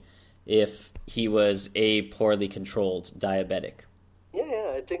skin if he was a poorly controlled diabetic.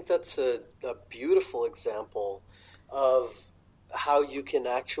 Yeah, I think that's a beautiful example of how you can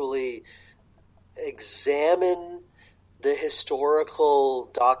actually examine the historical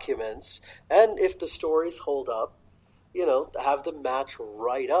documents, and if the stories hold up, have them match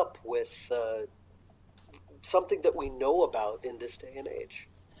right up with something that we know about in this day and age.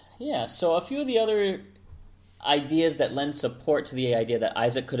 Yeah, so a few of the other ideas that lend support to the idea that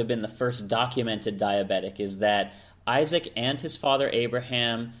Isaac could have been the first documented diabetic is that Isaac and his father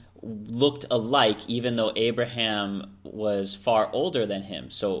Abraham looked alike, even though Abraham was far older than him.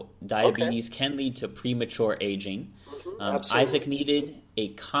 So diabetes can lead to premature aging. Isaac needed a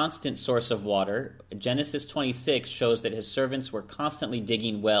constant source of water. Genesis 26 shows that his servants were constantly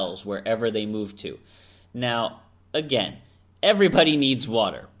digging wells wherever they moved to. Now, again, everybody needs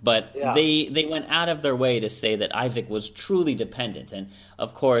water, but they went out of their way to say that Isaac was truly dependent. And,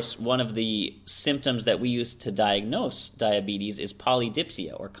 of course, one of the symptoms that we use to diagnose diabetes is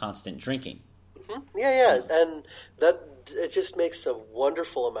polydipsia, or constant drinking. Mm-hmm. Yeah, and it just makes a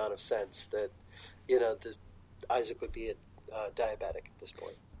wonderful amount of sense that, Isaac would be a diabetic at this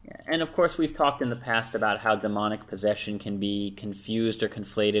point. Yeah. And, of course, we've talked in the past about how demonic possession can be confused or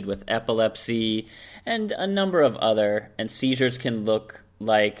conflated with epilepsy and a number of and seizures can look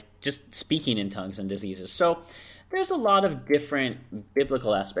like just speaking in tongues and diseases. So there's a lot of different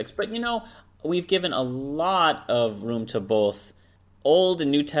biblical aspects. But, we've given a lot of room to both Old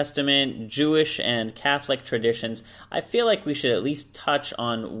and New Testament, Jewish and Catholic traditions. I feel like we should at least touch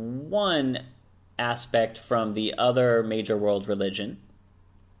on one aspect from the other major world religion.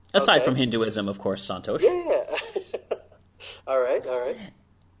 Aside from Hinduism, of course, Santosh. Yeah. All right.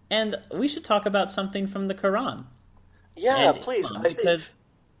 And we should talk about something from the Quran. Yeah, please. Because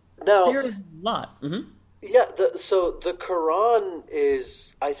there is a lot. Mm-hmm. Yeah, so the Quran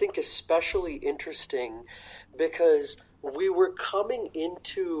is, I think, especially interesting because we were coming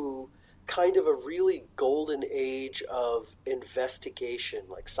into kind of a really golden age of investigation,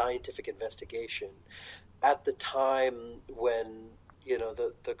 like scientific investigation, at the time when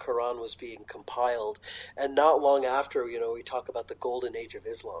the Quran was being compiled, and not long after, we talk about the golden age of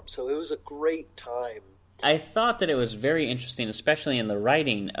Islam. So it was a great time. I thought that it was very interesting, especially in the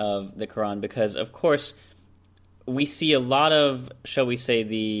writing of the Quran, because, of course, we see a lot of, shall we say,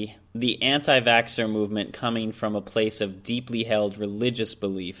 the anti-vaxxer movement coming from a place of deeply held religious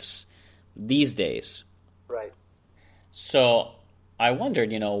beliefs these days. Right. So I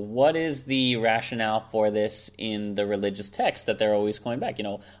wondered, what is the rationale for this in the religious text that they're always going back?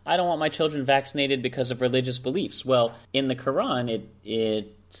 I don't want my children vaccinated because of religious beliefs. Well, in the Quran,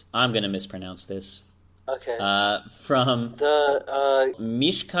 I'm going to mispronounce this. Okay. From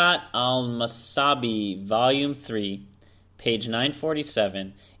Mishkat al-Masabi, Volume 3, page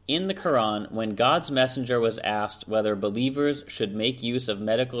 947, in the Quran, when God's messenger was asked whether believers should make use of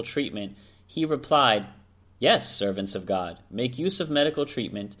medical treatment, he replied, "Yes, servants of God, make use of medical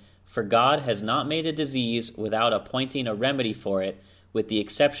treatment, for God has not made a disease without appointing a remedy for it, with the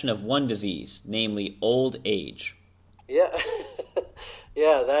exception of one disease, namely old age." Yeah.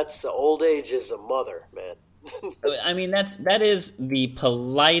 Yeah, that's old age is a mother, man. I mean, that is the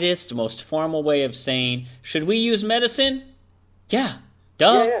politest, most formal way of saying, should we use medicine? Yeah,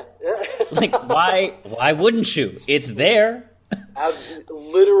 duh. Yeah. Like, why wouldn't you? It's there.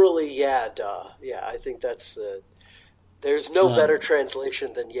 Literally, yeah, duh. Yeah, I think that's there's no better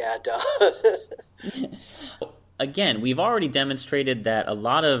translation than yeah, duh. Again, we've already demonstrated that a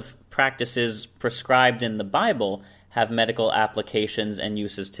lot of practices prescribed in the Bible have medical applications and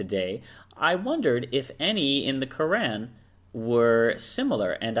uses today. I wondered if any in the Quran were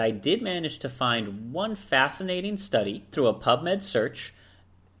similar, and I did manage to find one fascinating study through a PubMed search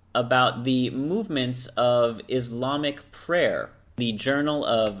about the movements of Islamic prayer. The Journal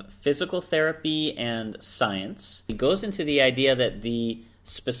of Physical Therapy and Science. It goes into the idea that the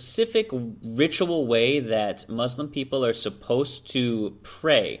specific ritual way that Muslim people are supposed to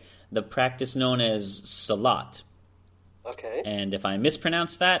pray, the practice known as salat. Okay. And if I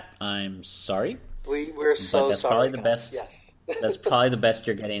mispronounce that, I'm sorry. We're so that's sorry. Probably the best. Yes. That's probably the best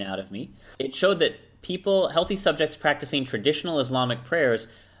you're getting out of me. It showed that healthy subjects practicing traditional Islamic prayers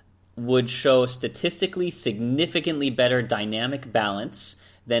would show statistically significantly better dynamic balance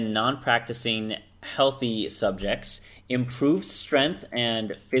than non-practicing healthy subjects, improved strength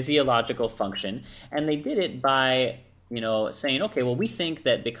and physiological function, and they did it by saying, okay, well, we think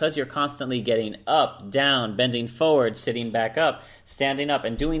that because you're constantly getting up, down, bending forward, sitting back up, standing up,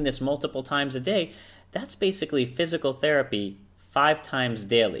 and doing this multiple times a day, that's basically physical therapy 5 times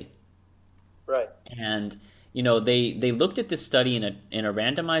daily. Right. And, they looked at this study in a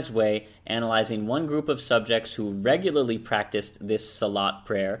randomized way, analyzing one group of subjects who regularly practiced this salat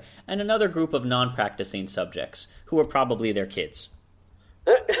prayer and another group of non-practicing subjects who were probably their kids.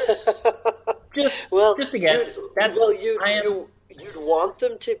 Just a guess. You'd want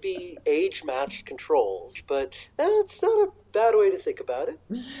them to be age-matched controls, but that's not a bad way to think about it.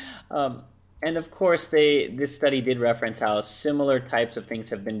 And of course, this study did reference how similar types of things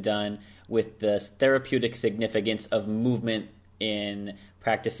have been done with the therapeutic significance of movement in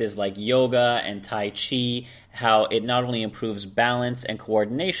practices like yoga and Tai Chi, how it not only improves balance and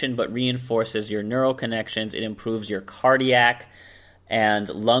coordination, but reinforces your neural connections. It improves your cardiac and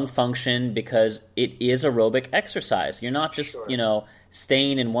lung function because it is aerobic exercise. You're not just,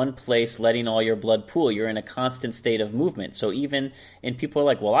 staying in one place, letting all your blood pool. You're in a constant state of movement. So even in people are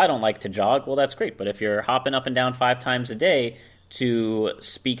like, well, I don't like to jog. Well, that's great. But if you're hopping up and down 5 times a day to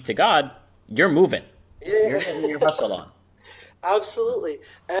speak to God, you're moving. Yeah. You're getting your hustle on. Absolutely.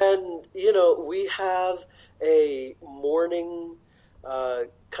 And, we have a morning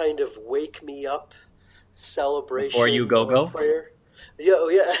kind of wake me up celebration. Before you go? Prayer. Yeah.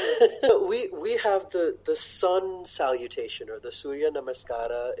 we have the sun salutation, or the Surya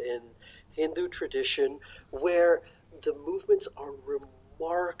Namaskara in Hindu tradition, where the movements are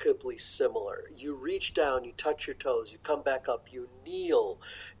remarkably similar. You reach down, you touch your toes, you come back up, you kneel,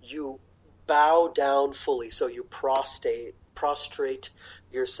 you bow down fully, so you prostrate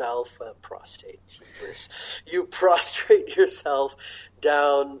yourself, you prostrate yourself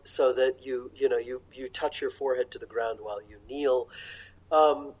down so that you touch your forehead to the ground while you kneel.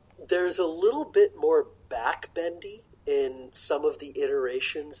 There's a little bit more backbendy in some of the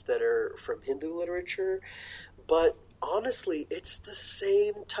iterations that are from Hindu literature, but honestly, it's the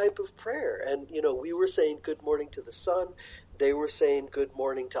same type of prayer. And, we were saying good morning to the sun, they were saying good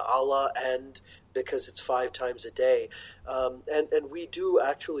morning to Allah, and because it's 5 times a day. And we do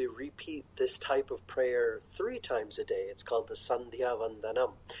actually repeat this type of prayer 3 times a day. It's called the Sandhya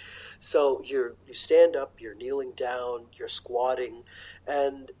Vandanam. So you stand up, you're kneeling down, you're squatting,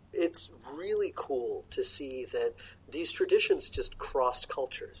 and it's really cool to see that these traditions just crossed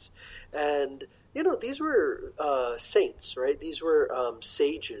cultures. And, these were saints, right? These were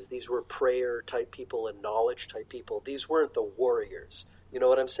sages. These were prayer-type people and knowledge-type people. These weren't the warriors. You know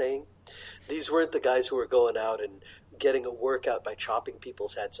what I'm saying? These weren't the guys who were going out and getting a workout by chopping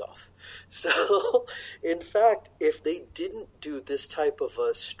people's heads off. So, in fact, if they didn't do this type of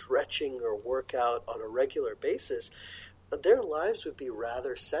a stretching or workout on a regular basis, their lives would be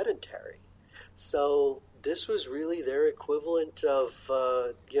rather sedentary. So this was really their equivalent of,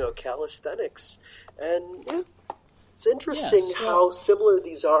 calisthenics. And it's interesting how similar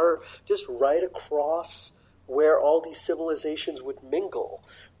these are, just right across where all these civilizations would mingle,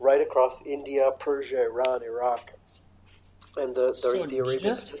 right across India, Persia, Iran, Iraq, and the Arabian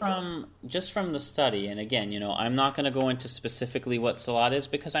just from the study. And again, I'm not going to go into specifically what Salat is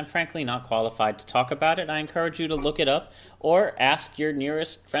because I'm frankly not qualified to talk about it. I encourage you to look it up or ask your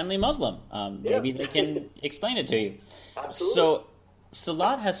nearest friendly Muslim. Maybe they can explain it to you. Absolutely. So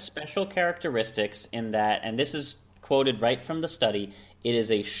Salat has special characteristics in that, and this is quoted right from the study, it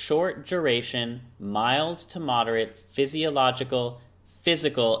is a short duration, mild to moderate physiological,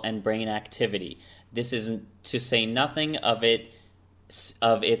 physical, and brain activity. This is to say nothing of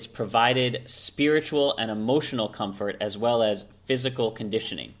its provided spiritual and emotional comfort as well as physical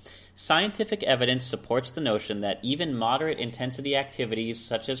conditioning. Scientific evidence supports the notion that even moderate intensity activities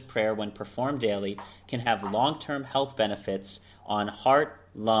such as prayer when performed daily can have long-term health benefits on heart,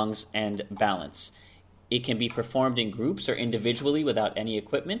 lungs, and balance. It can be performed in groups or individually without any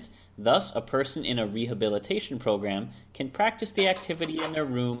equipment. Thus, a person in a rehabilitation program can practice the activity in their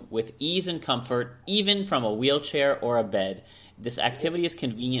room with ease and comfort, even from a wheelchair or a bed. This activity is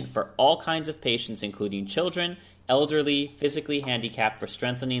convenient for all kinds of patients, including children, elderly, physically handicapped, for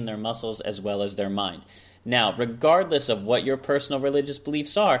strengthening their muscles as well as their mind. Now, regardless of what your personal religious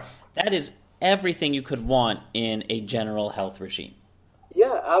beliefs are, that is everything you could want in a general health regime.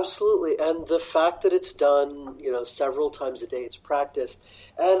 Yeah, absolutely. And the fact that it's done, several times a day, it's practiced.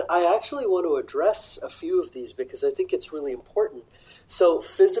 And I actually want to address a few of these because I think it's really important. So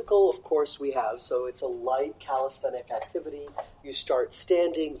physical, of course, we have. So it's a light calisthenic activity. You start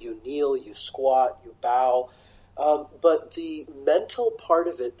standing, you kneel, you squat, you bow. But the mental part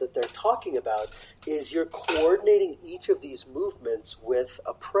of it that they're talking about is you're coordinating each of these movements with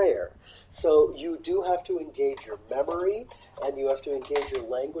a prayer. So you do have to engage your memory and you have to engage your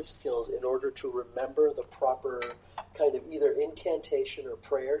language skills in order to remember the proper kind of either incantation or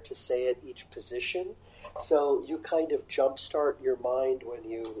prayer to say at each position. So you kind of jumpstart your mind when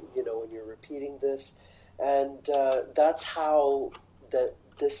when you're repeating this. And that's how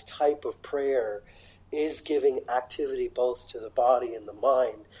this type of prayer is giving activity both to the body and the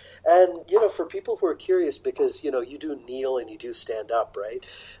mind. And, for people who are curious, because, you do kneel and you do stand up, right?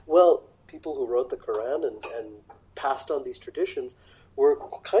 Well, people who wrote the Quran and passed on these traditions were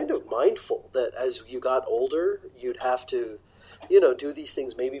kind of mindful that as you got older, you'd have to, do these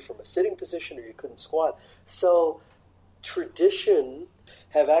things maybe from a sitting position or you couldn't squat. So tradition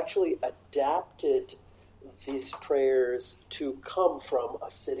have actually adapted these prayers to come from a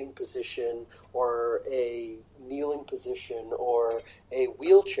sitting position or a kneeling position or a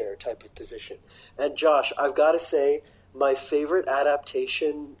wheelchair type of position. And Josh, I've got to say, my favorite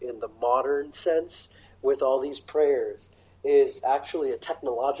adaptation in the modern sense with all these prayers is actually a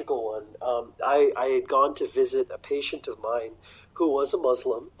technological one. I had gone to visit a patient of mine who was a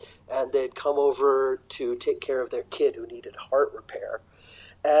Muslim, and they'd come over to take care of their kid who needed heart repair.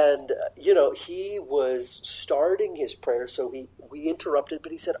 And, he was starting his prayer, so we interrupted,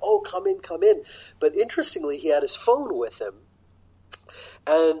 but he said, "Oh, come in, come in." But interestingly, he had his phone with him.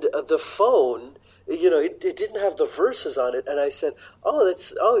 And the phone, it didn't have the verses on it. And I said,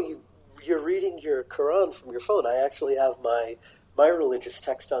 you're reading your Quran from your phone. I actually have my religious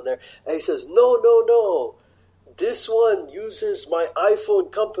text on there. And he says, no. This one uses my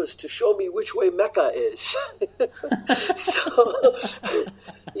iPhone compass to show me which way Mecca is.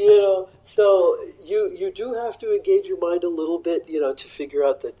 So you do have to engage your mind a little bit, to figure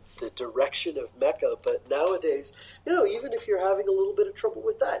out the direction of Mecca. But nowadays, even if you're having a little bit of trouble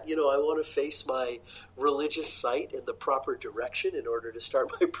with that, I want to face my religious site in the proper direction in order to start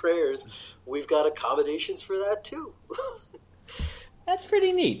my prayers. We've got accommodations for that too. That's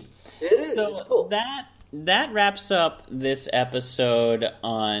pretty neat. It is. So it's cool. That wraps up this episode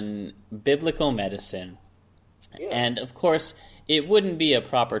on biblical medicine. Yeah. And, of course, it wouldn't be a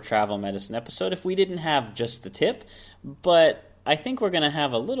proper travel medicine episode if we didn't have just the tip. But I think we're going to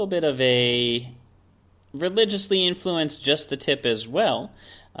have a little bit of a religiously influenced just the tip as well.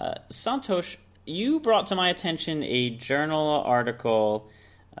 Santosh, you brought to my attention a journal article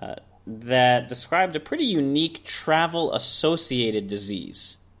that described a pretty unique travel-associated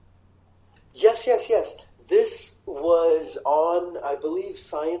disease. Yes. This was on, I believe,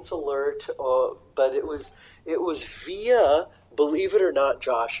 Science Alert, but it was via, believe it or not,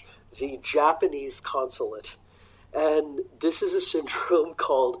 Josh, the Japanese consulate. And this is a syndrome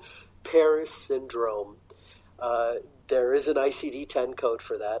called Paris syndrome. There is an ICD-10 code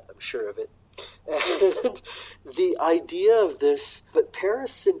for that, I'm sure of it. And the idea of this, but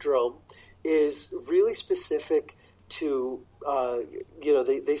Paris syndrome is really specific to,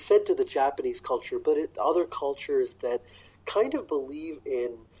 they said to the Japanese culture, but other cultures that kind of believe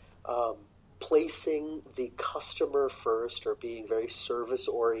in placing the customer first or being very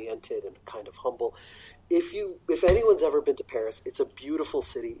service-oriented and kind of humble. If anyone's ever been to Paris, it's a beautiful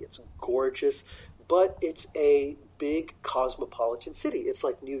city. It's gorgeous, but it's a big cosmopolitan city. It's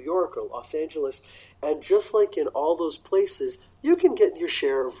like New York or Los Angeles. And just like in all those places, you can get your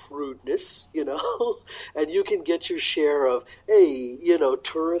share of rudeness, and you can get your share of, hey,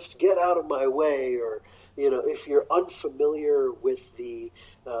 tourist, get out of my way, or, if you're unfamiliar with the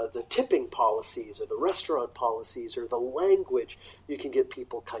tipping policies or the restaurant policies or the language, you can get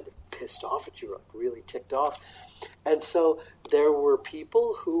people kind of pissed off at you, like really ticked off. And so there were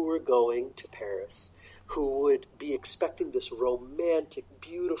people who were going to Paris who would be expecting this romantic,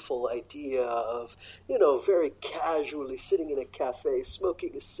 beautiful idea of, very casually sitting in a cafe,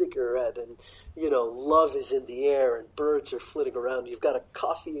 smoking a cigarette, and, love is in the air and birds are flitting around. You've got a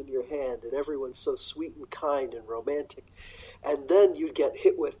coffee in your hand and everyone's so sweet and kind and romantic. And then you'd get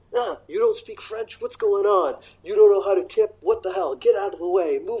hit with, you don't speak French? What's going on? You don't know how to tip? What the hell? Get out of the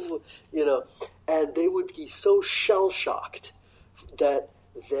way. Move, And they would be so shell-shocked that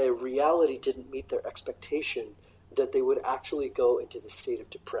the reality didn't meet their expectation that they would actually go into the state of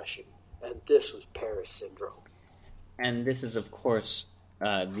depression. And this was Paris syndrome. And this is, of course,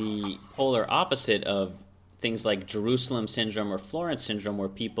 the polar opposite of things like Jerusalem syndrome or Florence syndrome, where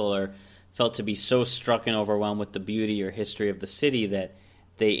people are felt to be so struck and overwhelmed with the beauty or history of the city that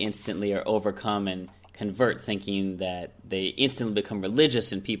they instantly are overcome and convert, thinking that they instantly become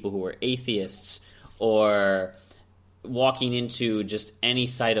religious, and people who are atheists or walking into just any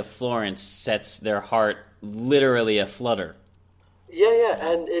site of Florence sets their heart literally aflutter. Yeah,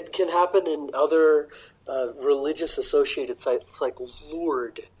 and it can happen in other religious associated sites like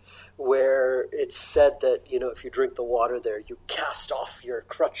Lourdes, where it's said that, if you drink the water there, you cast off your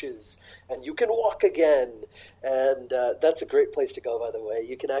crutches and you can walk again. And that's a great place to go, by the way.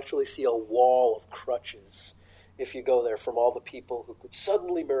 You can actually see a wall of crutches if you go there, from all the people who could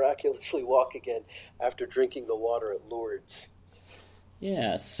suddenly miraculously walk again after drinking the water at Lourdes.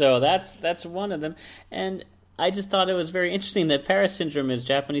 Yeah, so that's one of them. And I just thought it was very interesting that Paris syndrome is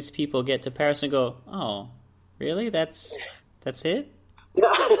Japanese people get to Paris and go, oh, really? That's it?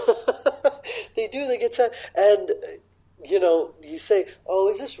 Yeah. They do. They get sad. And, you say, oh,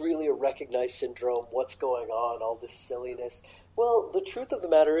 is this really a recognized syndrome? What's going on? All this silliness. Well, the truth of the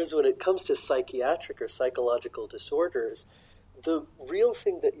matter is when it comes to psychiatric or psychological disorders, the real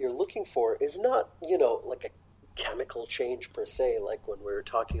thing that you're looking for is not, like a chemical change per se, like when we were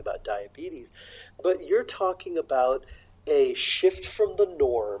talking about diabetes, but you're talking about a shift from the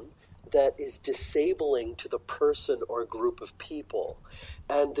norm that is disabling to the person or group of people.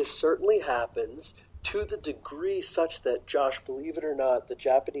 And this certainly happens to the degree such that, Josh, believe it or not, the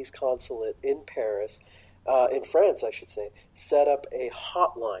Japanese consulate in Paris, in France, I should say, set up a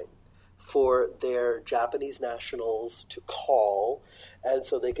hotline for their Japanese nationals to call, and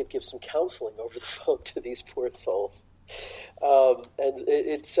so they could give some counseling over the phone to these poor souls. And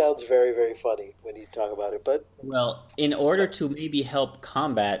it sounds very, very funny when you talk about it. But well, in order to maybe help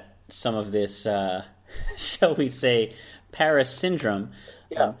combat some of this, shall we say, Paris syndrome,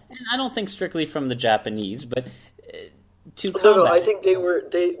 and I don't think strictly from the Japanese, but to combat... No, I think they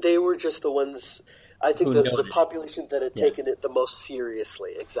were just the ones... I think the population that had taken it the most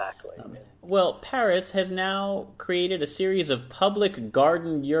seriously, exactly. Well, Paris has now created a series of public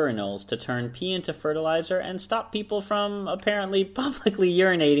garden urinals to turn pee into fertilizer and stop people from apparently publicly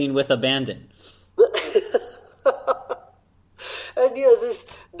urinating with abandon. And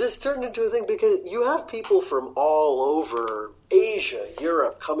this turned into a thing because you have people from all over Asia,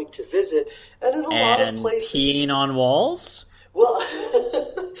 Europe coming to visit, and in a lot of places... peeing on walls? Well,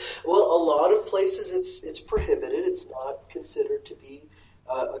 a lot of places it's prohibited. It's not considered to be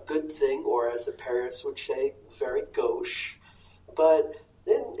a good thing, or as the Paris would say, very gauche. But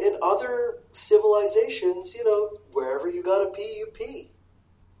in other civilizations, wherever you gotta pee, you pee.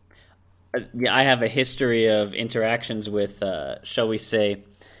 Yeah, I have a history of interactions with, shall we say,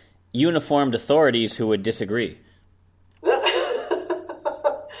 uniformed authorities who would disagree.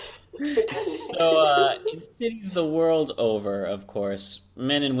 So, in cities the world over, of course,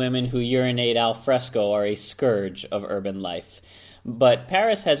 men and women who urinate al fresco are a scourge of urban life. But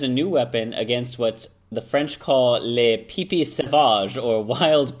Paris has a new weapon against what the French call les pipis sauvages, or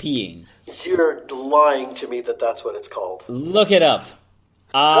wild peeing. You're lying to me that that's what it's called. Look it up.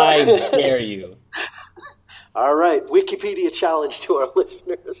 I dare you. All right, Wikipedia challenge to our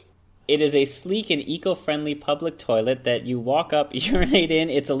listeners. It is a sleek and eco-friendly public toilet that you walk up, urinate in.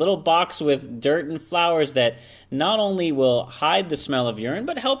 It's a little box with dirt and flowers that not only will hide the smell of urine,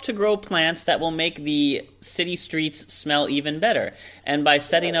 but help to grow plants that will make the city streets smell even better. And by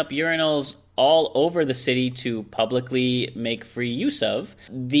setting up urinals all over the city to publicly make free use of,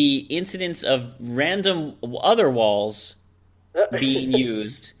 the incidence of random other walls being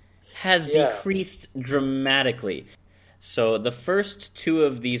used has decreased dramatically. So the first two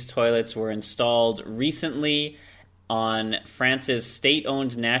of these toilets were installed recently on France's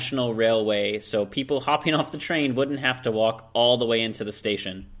state-owned national railway, so people hopping off the train wouldn't have to walk all the way into the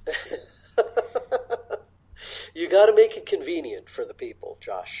station. You got to make it convenient for the people,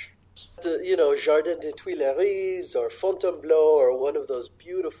 Josh. Jardin des Tuileries or Fontainebleau or one of those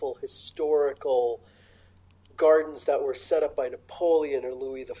beautiful historical gardens that were set up by Napoleon or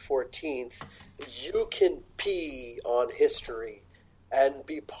Louis XIV, you can pee on history and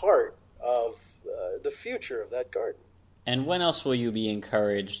be part of the future of that garden. And when else will you be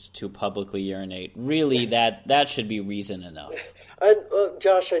encouraged to publicly urinate? Really, that should be reason enough. And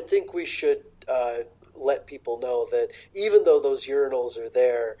Josh, I think we should let people know that even though those urinals are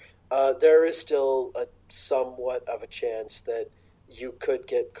there is still somewhat of a chance that you could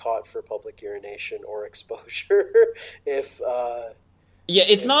get caught for public urination or exposure if... Yeah,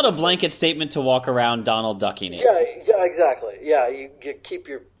 it's not a blanket statement to walk around Donald Ducking it. Yeah, exactly. Yeah, you keep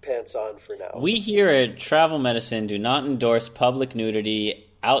your pants on for now. We here at Travel Medicine do not endorse public nudity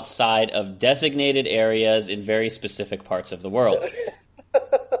outside of designated areas in very specific parts of the world.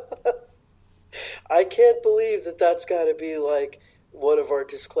 I can't believe that's got to be like one of our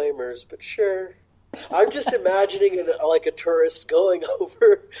disclaimers, but sure. I'm just imagining like a tourist going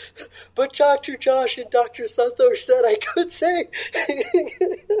over, but Dr. Josh and Dr. Santosh said I could say.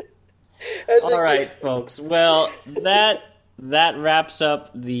 All right, folks. Well, that wraps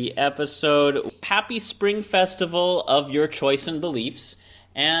up the episode. Happy Spring Festival of your choice and beliefs.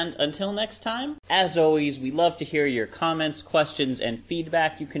 And until next time, as always, we love to hear your comments, questions, and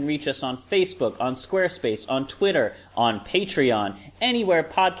feedback. You can reach us on Facebook, on Squarespace, on Twitter, on Patreon, anywhere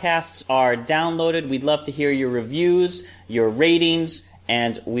podcasts are downloaded. We'd love to hear your reviews, your ratings,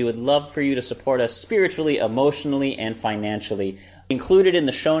 and we would love for you to support us spiritually, emotionally, and financially. Included in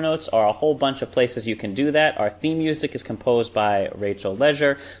the show notes are a whole bunch of places you can do that. Our theme music is composed by Rachel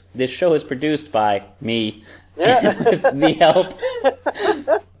Leisure. This show is produced by me, with the help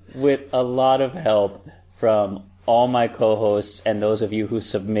with a lot of help from all my co-hosts and those of you who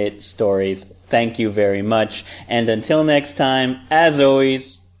submit stories. Thank you very much. And until next time, as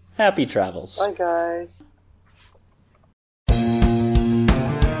always, happy travels. Bye, guys.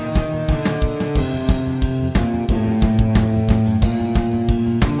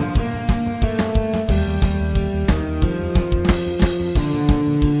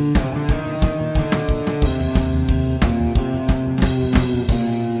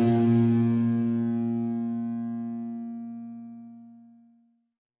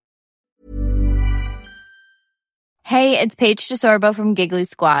 Hey, it's Paige DeSorbo from Giggly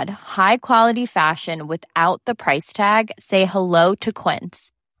Squad. High quality fashion without the price tag. Say hello to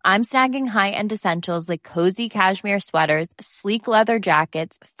Quince. I'm snagging high-end essentials like cozy cashmere sweaters, sleek leather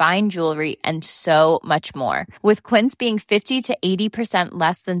jackets, fine jewelry, and so much more. With Quince being 50 to 80%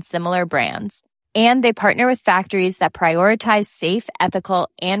 less than similar brands. And they partner with factories that prioritize safe, ethical,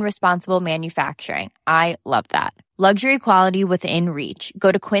 and responsible manufacturing. I love that. Luxury quality within reach.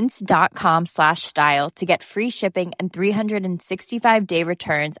 Go to quince.com/style to get free shipping and 365-day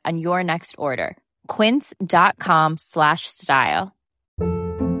returns on your next order. Quince.com/style.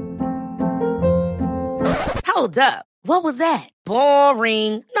 Hold up. What was that?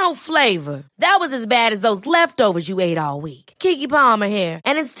 Boring. No flavor. That was as bad as those leftovers you ate all week. Keke Palmer here.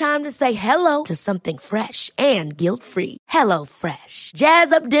 And it's time to say hello to something fresh and guilt-free. Hello Fresh.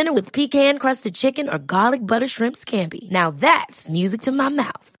 Jazz up dinner with pecan-crusted chicken or garlic butter shrimp scampi. Now that's music to my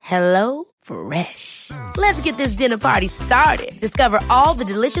mouth. Hello Fresh. Let's get this dinner party started. Discover all the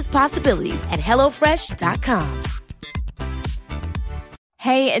delicious possibilities at HelloFresh.com.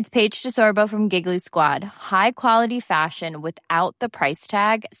 Hey, it's Paige DeSorbo from Giggly Squad. High quality fashion without the price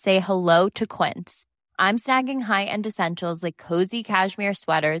tag. Say hello to Quince. I'm snagging high-end essentials like cozy cashmere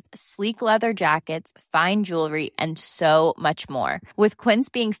sweaters, sleek leather jackets, fine jewelry, and so much more. With Quince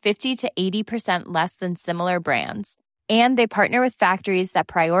being 50 to 80% less than similar brands. And they partner with factories that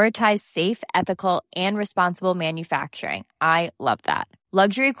prioritize safe, ethical, and responsible manufacturing. I love that.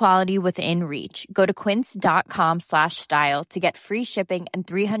 Luxury quality within reach. Go to quince.com/style to get free shipping and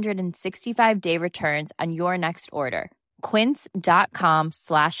 365-day returns on your next order.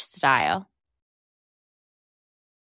 Quince.com/style.